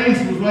his face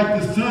was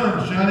like the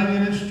sun shining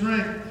in its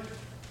strength.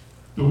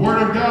 The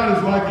word of God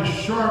is like a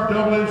sharp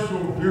double-edged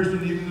sword,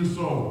 piercing even the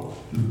soul,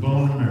 to the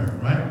bone and marrow,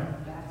 right?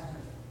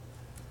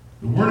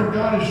 The word of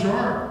God is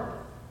sharp.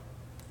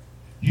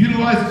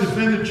 Utilized to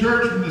defend the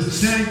church from the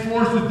satanic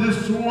forces,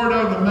 this sword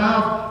out of the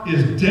mouth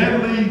is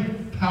deadly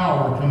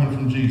power coming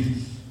from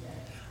Jesus.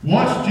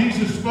 Once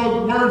Jesus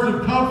spoke words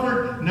of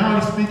comfort, now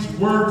he speaks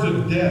words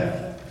of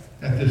death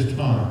at this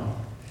time.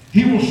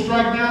 He will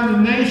strike down the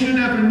nation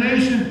after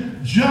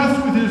nation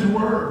just with his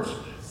words.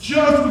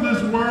 Just with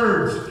his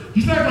words.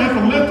 He's not going to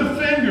have to lift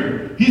a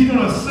finger. He's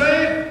going to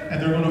say it,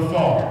 and they're going to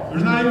fall.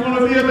 There's not even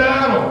going to be a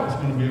battle. It's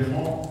going to be a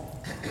fall.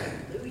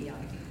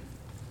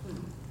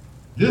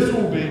 This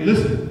will be,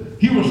 listen,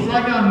 he will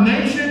strike down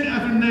nation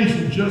after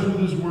nation just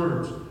with his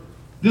words.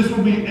 This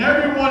will be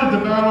everyone at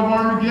the Battle of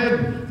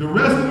Armageddon. The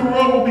rest of the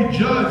world will be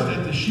judged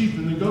at the sheep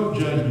and the goat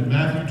judgment.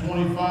 Matthew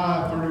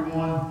 25,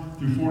 31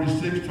 through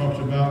 46 talks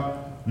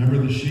about, remember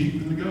the sheep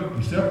and the goat.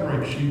 You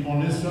separate sheep on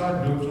this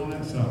side, goats on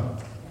that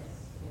side.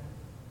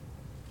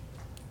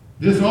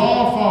 This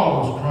all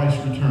follows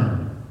Christ's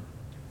return.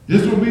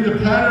 This will be the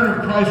pattern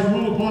of Christ's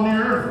rule upon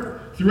the earth.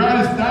 Throughout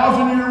his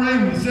 1,000-year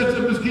reign, when he sets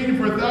up his kingdom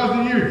for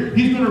 1,000 years,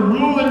 he's going to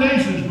rule the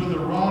nations with a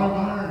rod of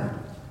iron.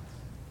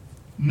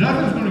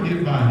 Nothing's going to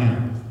get by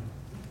him.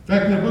 In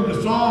fact, in the book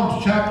of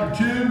Psalms,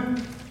 chapter 2,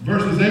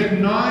 verses 8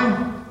 and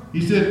 9,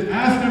 he said,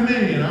 ask of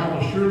me, and I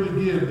will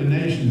surely give the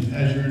nations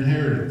as your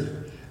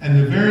inheritance, and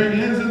the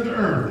very ends of the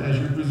earth as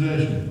your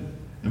possession.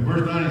 In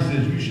verse 9, he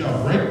says, you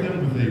shall break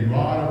them with a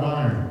rod of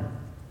iron.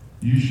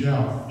 You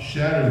shall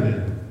shatter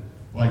them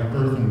like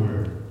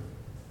earthenware.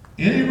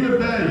 Any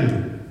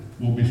rebellion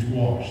will be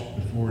squashed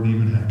before it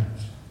even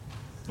happens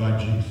by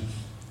Jesus.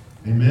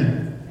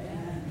 Amen?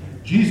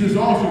 Jesus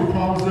also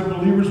promised that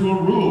believers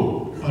will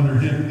rule under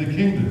him in the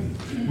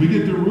kingdom. We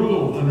get to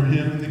rule under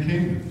him in the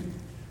kingdom.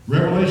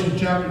 Revelation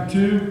chapter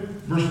 2,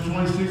 verses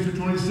 26 to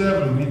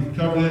 27. We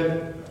covered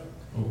that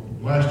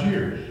last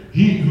year.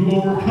 He who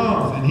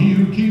overcomes and he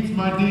who keeps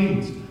my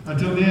deeds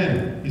until the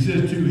end. He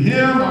says, to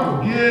him I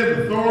will give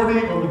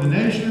authority over the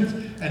nations,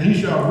 and he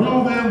shall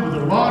rule them with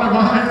a rod of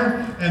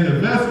iron, and the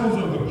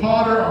vessels of the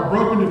potter are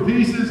broken to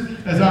pieces,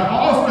 as I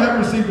also have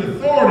received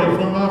authority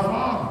from my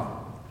Father.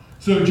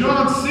 So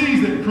John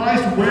sees that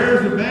Christ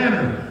wears a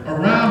banner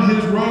around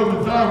his robe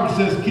and thigh, which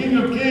says King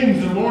of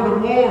Kings and Lord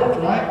of Lords,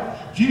 right?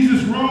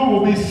 Jesus' rule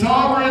will be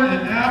sovereign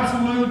and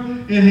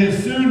absolute in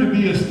his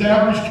soon-to-be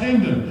established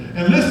kingdom.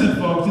 And listen,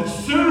 folks,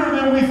 it's sooner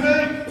than we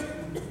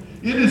think.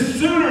 It is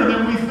sooner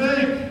than we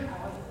think.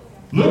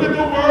 Look at the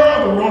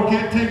world. The world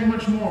can't take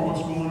much more.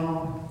 What's going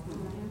on?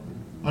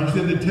 I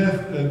understand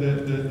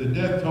the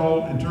death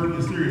toll in Turkey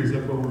and Syria is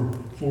up over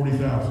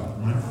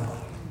 40,000, right?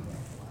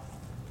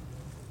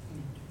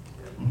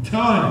 I'm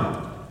telling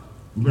you,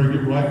 we better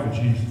get right with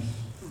Jesus.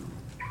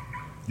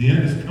 The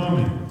end is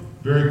coming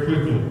very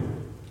quickly.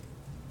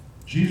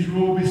 Jesus'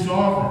 rule will be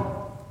sovereign.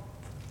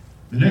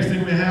 The next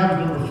thing we have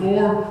is number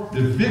 4,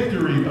 the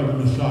victory of the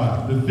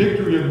Messiah. The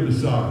victory of the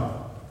Messiah.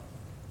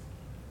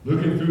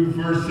 Looking through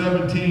verse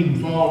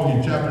 17 following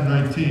in chapter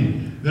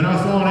 19. Then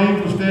I saw an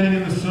angel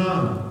standing in the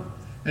sun,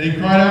 and he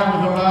cried out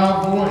with a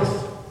loud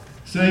voice,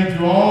 saying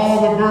to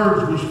all the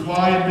birds which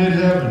fly in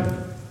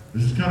mid-heaven.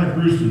 This is kind of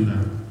gruesome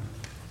now.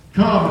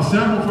 Come,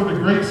 assemble for the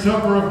great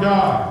supper of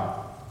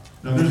God.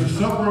 Now there's a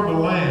supper of the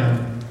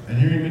Lamb, and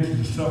here he mentions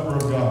the supper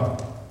of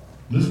God.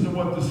 Listen to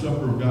what the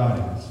supper of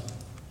God is.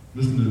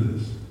 Listen to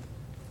this.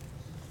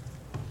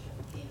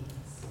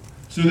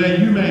 So that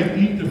you may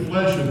eat the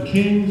flesh of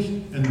kings,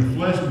 and the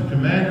flesh of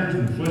commanders,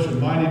 and the flesh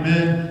of mighty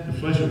men, the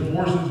flesh of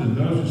horses, and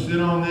those who sit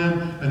on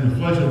them, and the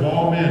flesh of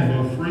all men,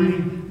 both free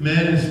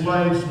men and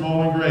slaves,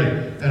 small and great.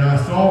 And I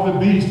saw the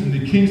beast and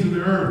the kings of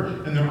the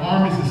earth, and their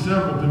armies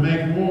assembled to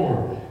make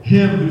war.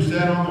 Him who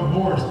sat on the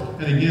horse,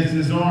 and against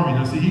his army.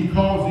 Now see, he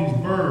calls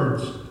these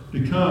birds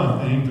to come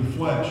and eat the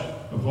flesh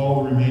of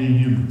all the remaining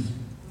humans.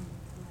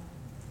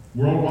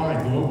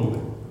 Worldwide,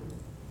 globally.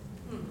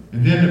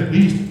 And then the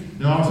beast,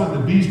 now all of a sudden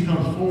the beast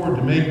comes forward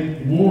to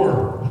make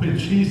war with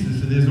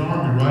Jesus and his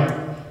army, right?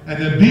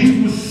 And the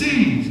beast was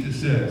seized, it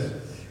says.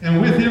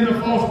 And with him the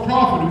false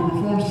prophet who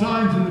performed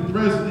signs in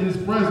his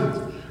presence,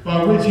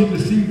 by which he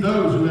deceived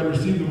those who had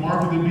received the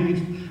mark of the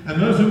beast,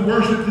 and those who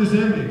worshipped his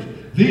image.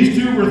 These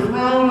two were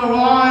thrown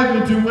alive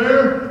into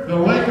where? The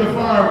lake of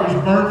fire,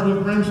 which burnt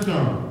with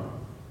brimstone.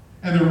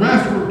 And the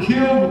rest were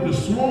killed with the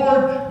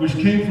sword which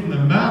came from the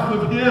mouth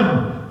of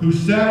him who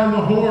sat on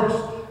the horse,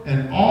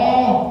 and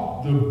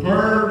all the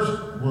birds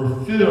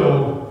were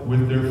filled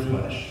with their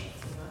flesh.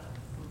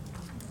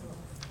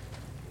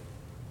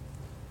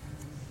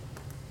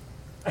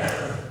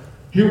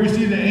 Here we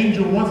see the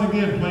angel once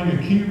again playing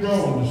a key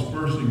role in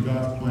dispersing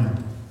God's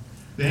plan.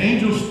 The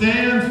angel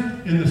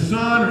stands in the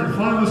sun or in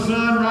front of the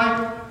sun,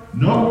 right?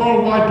 No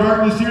worldwide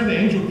darkness here. The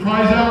angel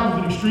cries out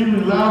with an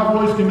extremely loud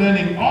voice,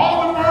 commanding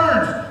all the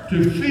birds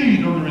to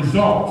feed on the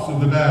results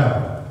of the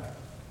battle,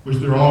 which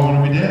they're all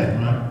going to be dead,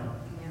 right?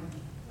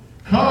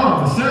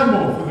 Come,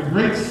 assemble for the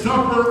great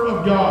supper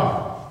of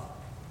God.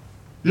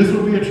 This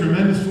will be a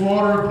tremendous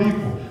slaughter of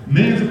people.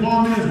 Millions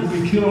upon millions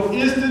will be killed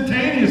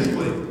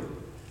instantaneously.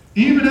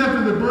 Even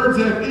after the birds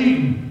have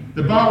eaten,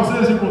 the Bible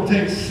says it will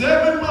take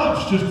 7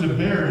 months just to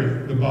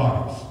bury the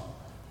bodies.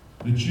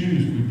 The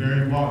Jews will be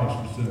burying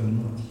bodies for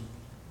 7 months.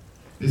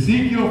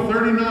 Ezekiel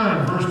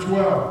 39, verse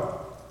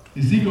 12.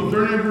 Ezekiel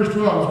 39, verse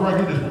 12 is where I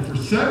get this. But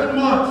for 7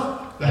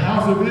 months, the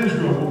house of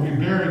Israel will be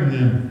burying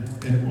them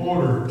in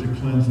order to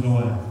cleanse the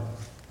land.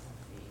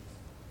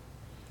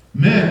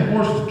 Men,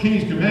 horses,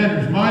 kings,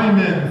 commanders, mighty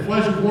men, the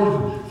flesh of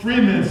horses,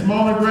 free men,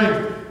 small and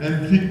great.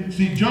 And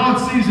see, John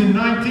sees in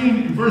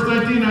verse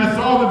 19, I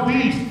saw the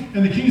beast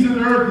and the kings of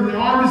the earth and the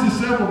armies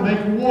assembled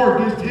make war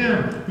against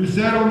him who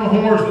sat on the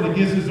horse and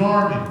against his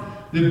army.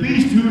 The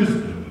beast who is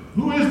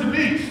the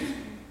beast?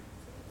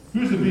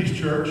 Who's the beast,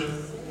 church?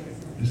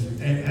 It's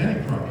the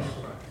Antichrist.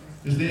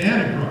 It's the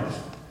Antichrist.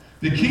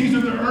 The kings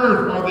of the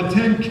earth are the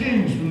 10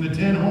 kings from the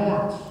 10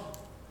 horns.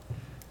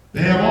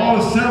 They have all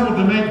assembled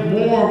to make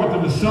war with the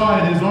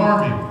Messiah and his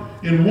army.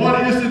 In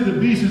one instant, the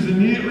beast is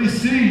immediately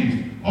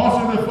seized.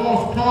 Also the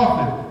false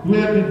prophet, who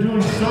had been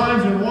doing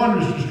signs and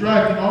wonders,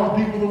 distracting all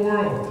the people of the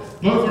world.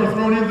 Both are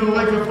thrown into the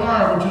lake of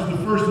fire, which is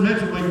the first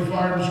mentioned lake of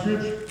fire in the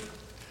Scripture.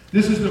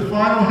 This is the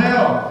final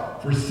hell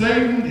for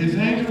Satan, his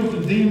angels,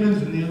 and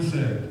demons, and the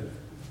unsaved.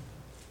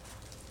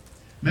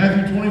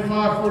 Matthew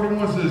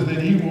 25:41 says, Then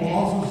he will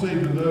also say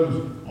to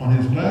those on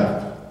his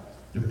left,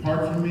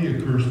 Depart from me,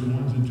 accursed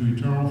ones, into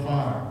eternal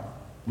fire,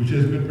 which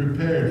has been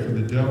prepared for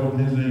the devil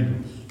and his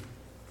angels.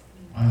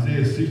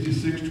 Isaiah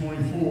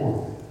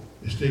 66:24.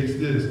 It states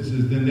this. It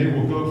says, Then they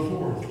will go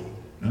forth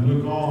and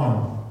look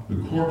on the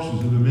corpses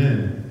of the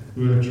men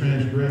who have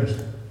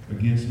transgressed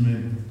against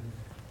me.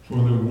 For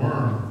the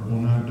worm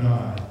will not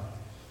die,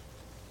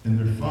 and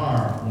their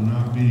fire will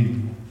not be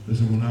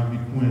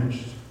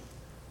quenched,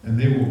 and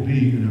they will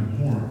be an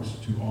abhorrence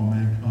to all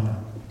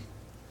mankind.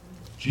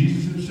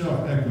 Jesus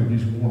himself echoed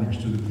these warnings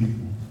to the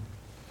people.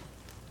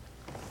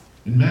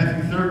 In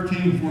Matthew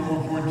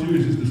 13:41-42,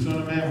 it says, The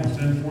Son of Man will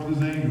send forth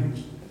his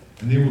angels,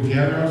 and they will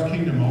gather out of his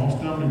kingdom all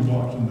stumbling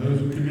blocks and those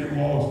who commit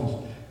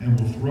lawlessness, and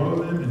will throw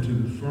them into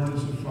the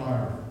furnace of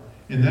fire.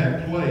 In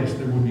that place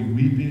there will be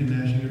weeping and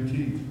gnashing of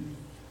teeth.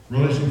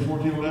 Revelation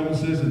 14:11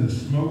 says, and the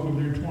smoke of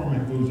their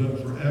torment goes up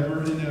forever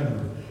and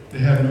ever. They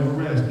have no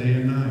rest day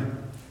and night.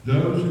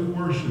 Those who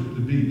worship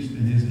the beast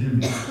and his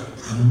image,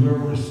 and whoever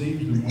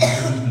receives the mark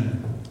of his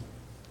name.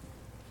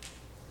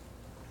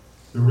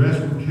 The rest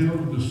were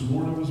killed with the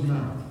sword of his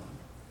mouth.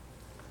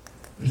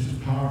 This is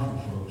powerful,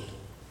 folks.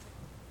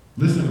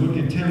 Listen, look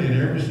intently at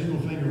every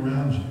single thing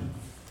around you.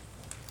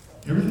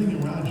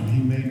 Everything around you,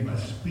 he made by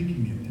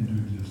speaking it into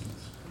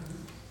existence.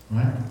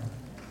 Right?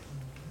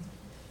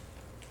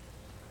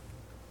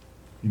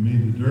 He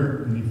made the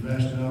dirt, and he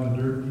fashioned out of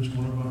the dirt each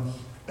one of us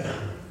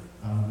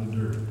out of the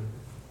dirt.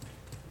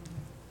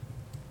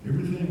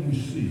 Everything we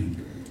see,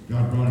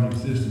 God brought into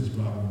existence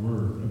by the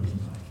word of his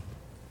mouth.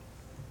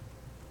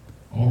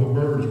 All the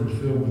birds were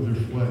filled with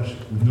their flesh.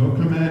 With no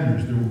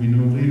commanders, there will be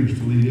no leaders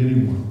to lead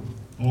anyone.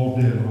 All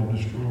dead, all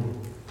destroyed.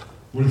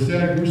 What a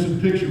sad, gruesome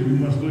picture we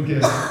must look at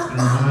in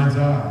our mind's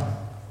eye.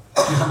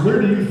 Just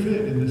where do you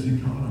fit in this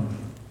economy?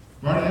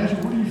 Right? I ask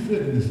you, where do you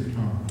fit in this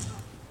economy?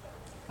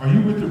 Are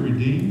you with the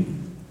redeemed?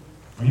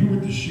 Are you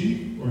with the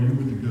sheep? Or are you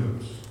with the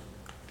goats?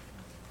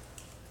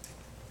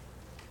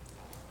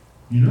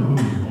 You know who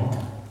you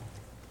are.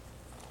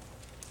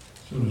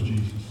 So does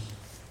Jesus.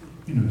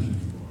 He knows who you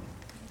are.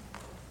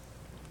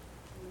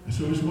 And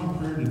so it's my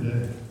prayer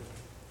today.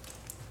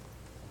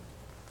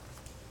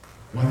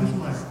 While this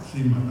might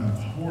seem a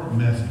horrid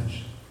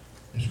message,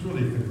 it's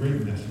really a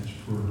great message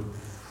for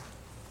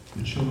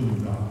the children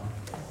of God.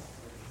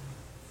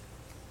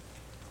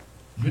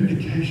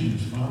 Vindication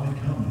is finally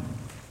coming.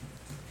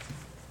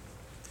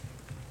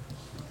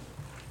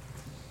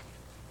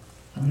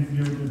 How many of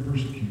you have ever been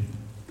persecuted?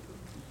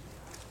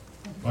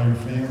 By your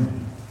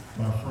family,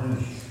 by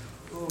friends,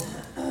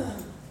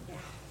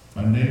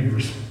 by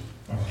neighbors,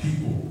 by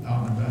people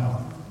out and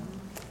about.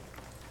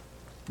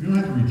 We don't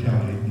have to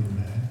retaliate and get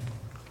mad.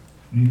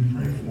 We need to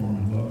pray for them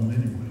and love them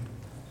anyway.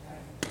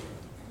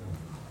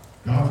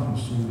 God's going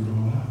to sort it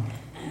all out.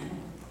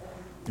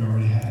 He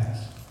already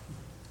has.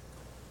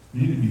 We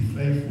need to be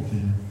faithful to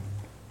him.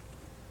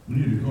 We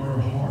need to guard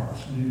our hearts.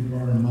 We need to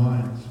guard our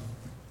minds.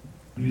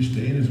 We need to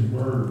stay in his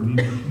word. We need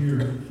to hear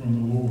from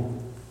the Lord.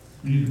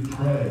 We need to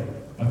pray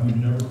like we've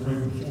never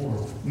prayed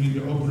before. We need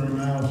to open our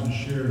mouths and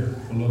share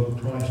the love of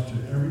Christ to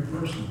every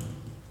person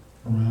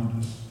around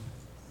us.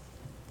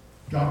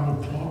 God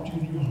will prompt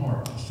you in your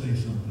heart to say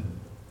something.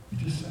 You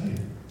just say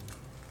it.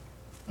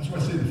 That's why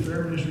I say the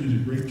fair ministry is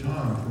a great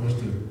time for us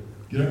to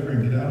get up there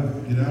and get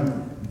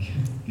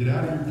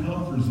out of your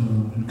comfort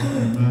zone and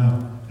open your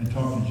mouth and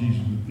talk to Jesus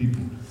with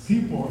people.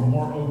 People are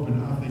more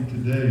open, I think,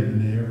 today than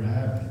they ever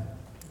have been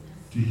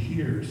to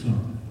hear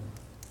something.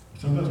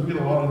 Sometimes we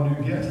get a lot of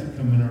new guests that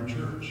come in our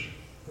church.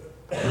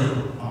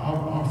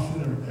 I'll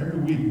sit there every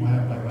week. We'll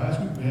have, like last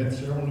week, we had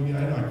several new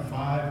guests. I had like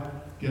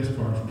 5 guest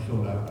cards were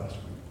filled out last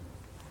week.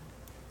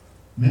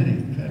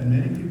 We've had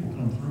many people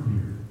come through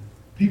here.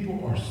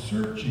 People are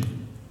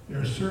searching.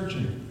 They're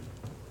searching.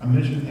 I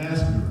mentioned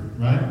Asbury,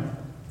 right?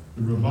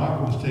 The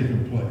revival has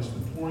taken place. The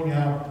pouring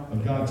out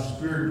of God's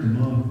Spirit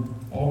among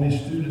all these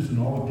students and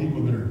all the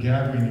people that are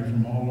gathering here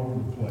from all over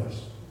the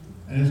place.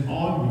 And it's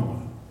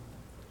ongoing.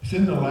 He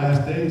said in the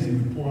last days he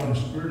would pour out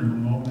his Spirit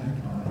among all mankind.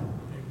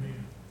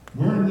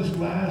 We're in this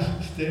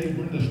last stage.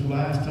 We're in this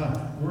last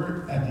time.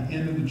 We're at the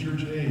end of the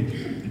church age.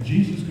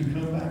 Jesus could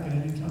come back at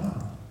any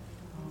time.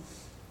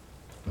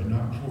 But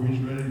not before he's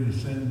ready to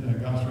send,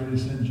 God's ready to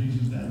send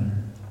Jesus down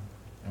here.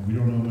 And we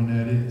don't know when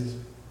that is.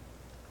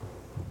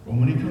 But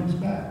when he comes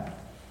back,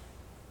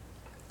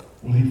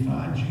 will he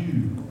find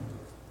you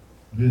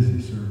busy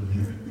serving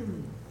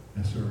him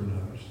and serving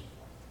others?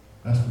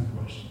 That's the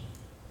question.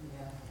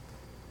 Yeah.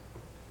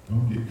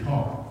 Don't get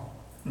caught.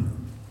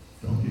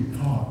 Don't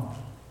get caught.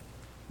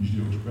 Use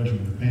the expression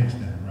with the pants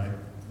down, right?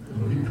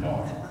 Don't get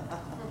caught.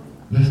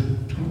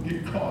 Listen, don't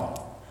get caught.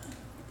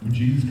 When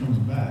Jesus comes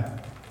back,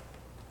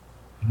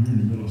 and you're in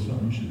the middle of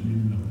something you shouldn't be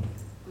in the middle of.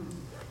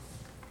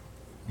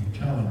 I'm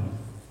telling you,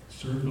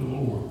 serve the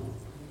Lord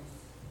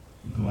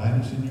with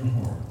gladness in your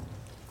heart.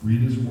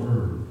 Read his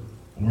word.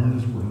 Learn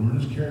his word. Learn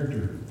his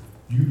character.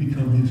 You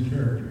become his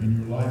character in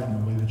your life in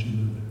the way that you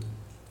live it.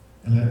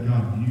 And let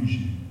God use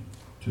you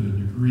to a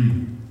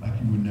degree like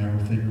you would never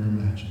think or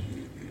imagine.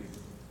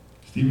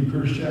 Stephen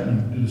Curtis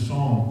Chapman did a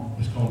song.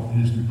 It's called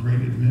It Is the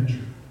Great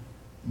Adventure.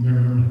 You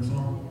remember that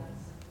song?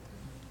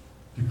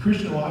 The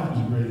Christian life is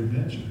a great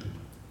adventure.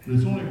 But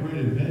it's only a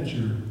great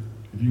adventure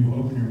if you will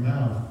open your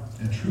mouth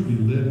and truly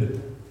live it,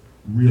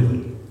 really.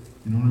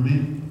 You know what I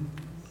mean?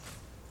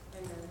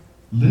 Amen.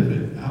 Live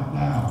it out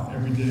loud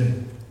every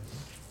day.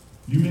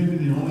 You may be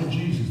the only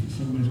Jesus that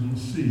somebody's going to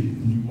see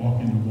when you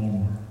walk into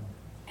Walmart.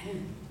 You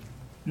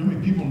know how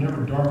many people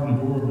never darken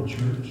the door of a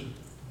church?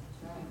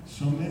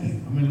 So many.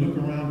 I mean, look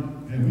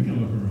around, and we can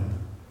look around.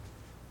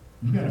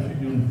 We've got a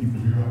few young people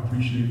here. I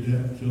appreciate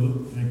that.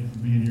 Philip, thank you for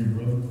being here,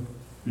 brother.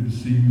 Good to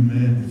see you,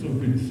 man. It's so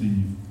good to see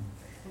you.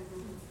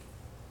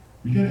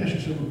 You got to ask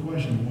yourself a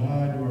question.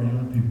 Why do our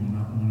young people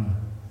not want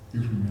to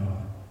hear from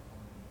God?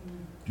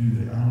 Do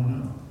they? I don't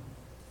know.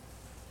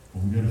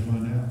 Well, we got to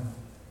find out.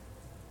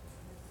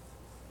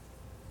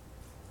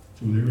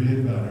 So with every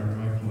head bowed,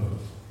 every eye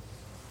closed.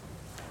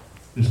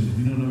 Listen, if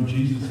you don't know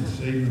Jesus as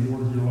Savior and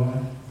Lord of your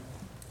life,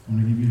 I'm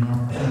going to give you an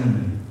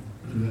opportunity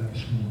for that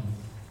this morning.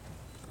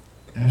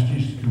 Ask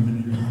Jesus to come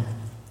into your heart.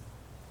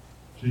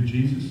 Say,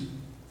 Jesus,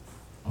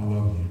 I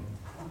love you.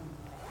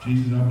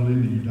 Jesus, I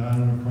believe that you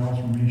died on the cross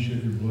for me,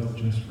 shed your blood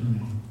just for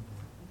me.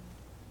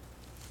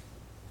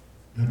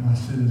 God, my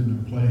sin has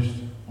been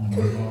placed on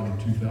your body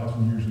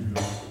 2,000 years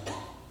ago.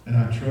 And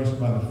I trust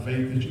by the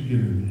faith that you've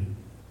given me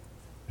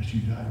that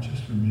you died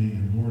just for me.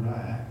 And Lord,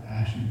 I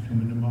ask you to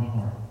come into my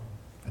heart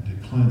and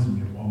to cleanse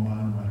me of all my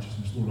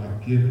unrighteousness. Lord,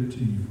 I give it to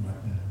you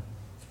right now.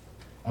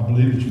 I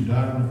believe that you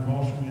died on the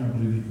cross for me. I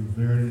believe that you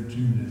were buried in the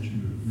tomb, that you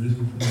have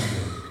risen from the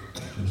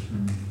dead just for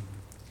me.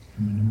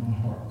 Come into my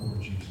heart,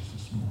 Lord Jesus,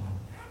 this morning.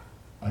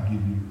 I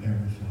give you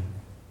everything.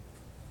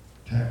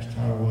 Tax,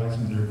 title,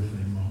 license,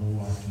 everything, my whole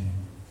life to you.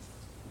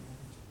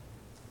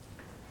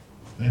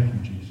 Thank you,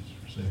 Jesus,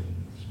 for saving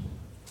me this morning.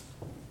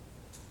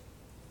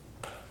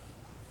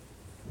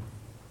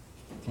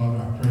 Father,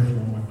 I pray for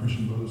all my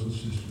Christian brothers and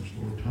sisters.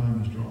 Lord,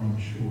 time is drawing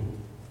short.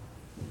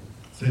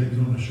 Satan's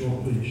on a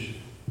short leash,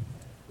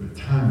 but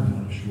time is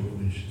on a short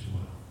leash as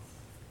well.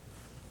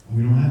 And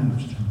we don't have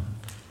much time.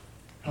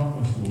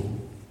 Help us, Lord.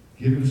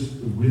 Give us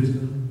the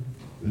wisdom,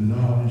 the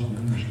knowledge, the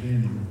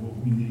understanding of what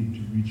we need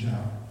to reach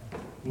out,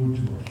 Lord,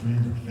 to our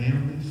friends, our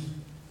families,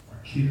 our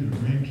kids, our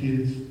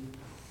grandkids.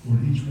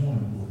 Lord, each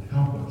one, Lord,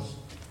 help us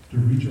to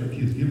reach our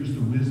kids. Give us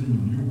the wisdom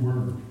of your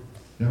word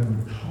that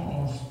would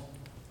cause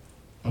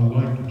a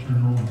light to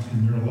turn on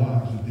in their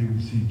lives, that they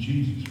would see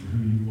Jesus for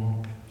who you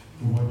are,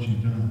 for what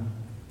you've done,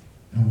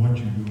 and what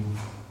you do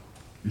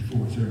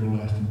before it's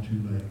everlasting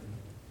too late.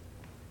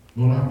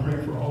 Lord, I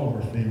pray for all of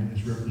our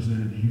families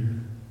represented here,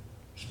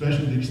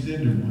 especially the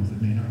extended ones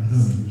that may not know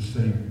you as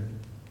Savior.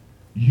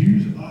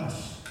 Use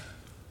us,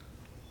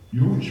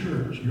 your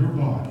church, your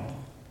body,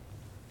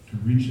 to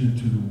reach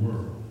into the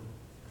world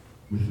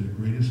with the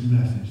greatest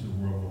message the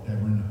world will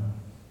ever know,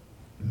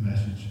 the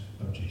message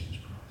of Jesus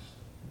Christ.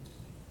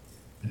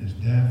 And his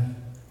death,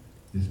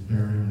 his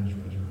burial, and his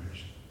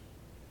resurrection.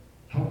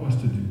 Help us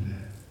to do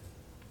that.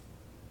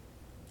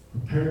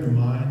 Prepare the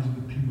minds of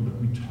the people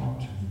that we talk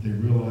to, that they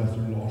realize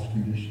their lost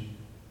condition,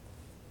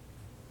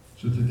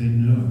 so that they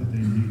know that they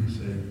need a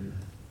Savior.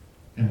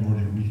 And Lord,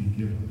 that we can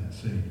give them that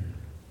Savior,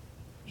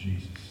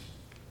 Jesus.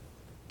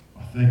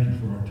 I thank you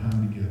for our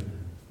time together.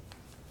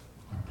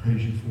 I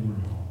praise you for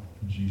it all.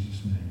 In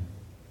Jesus' name.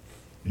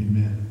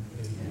 Amen.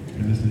 Amen.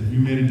 And listen, if you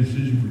made a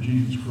decision for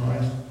Jesus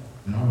Christ,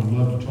 and I would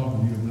love to talk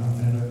with you about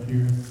that up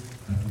here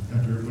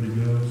after everybody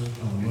goes.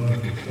 I would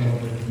love to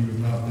celebrate with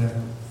you about that.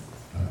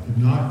 If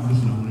not,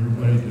 listen, I want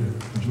everybody to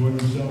enjoy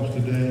themselves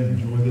today,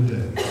 enjoy the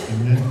day.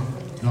 Amen.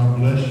 God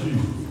bless you.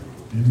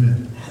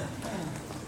 Amen.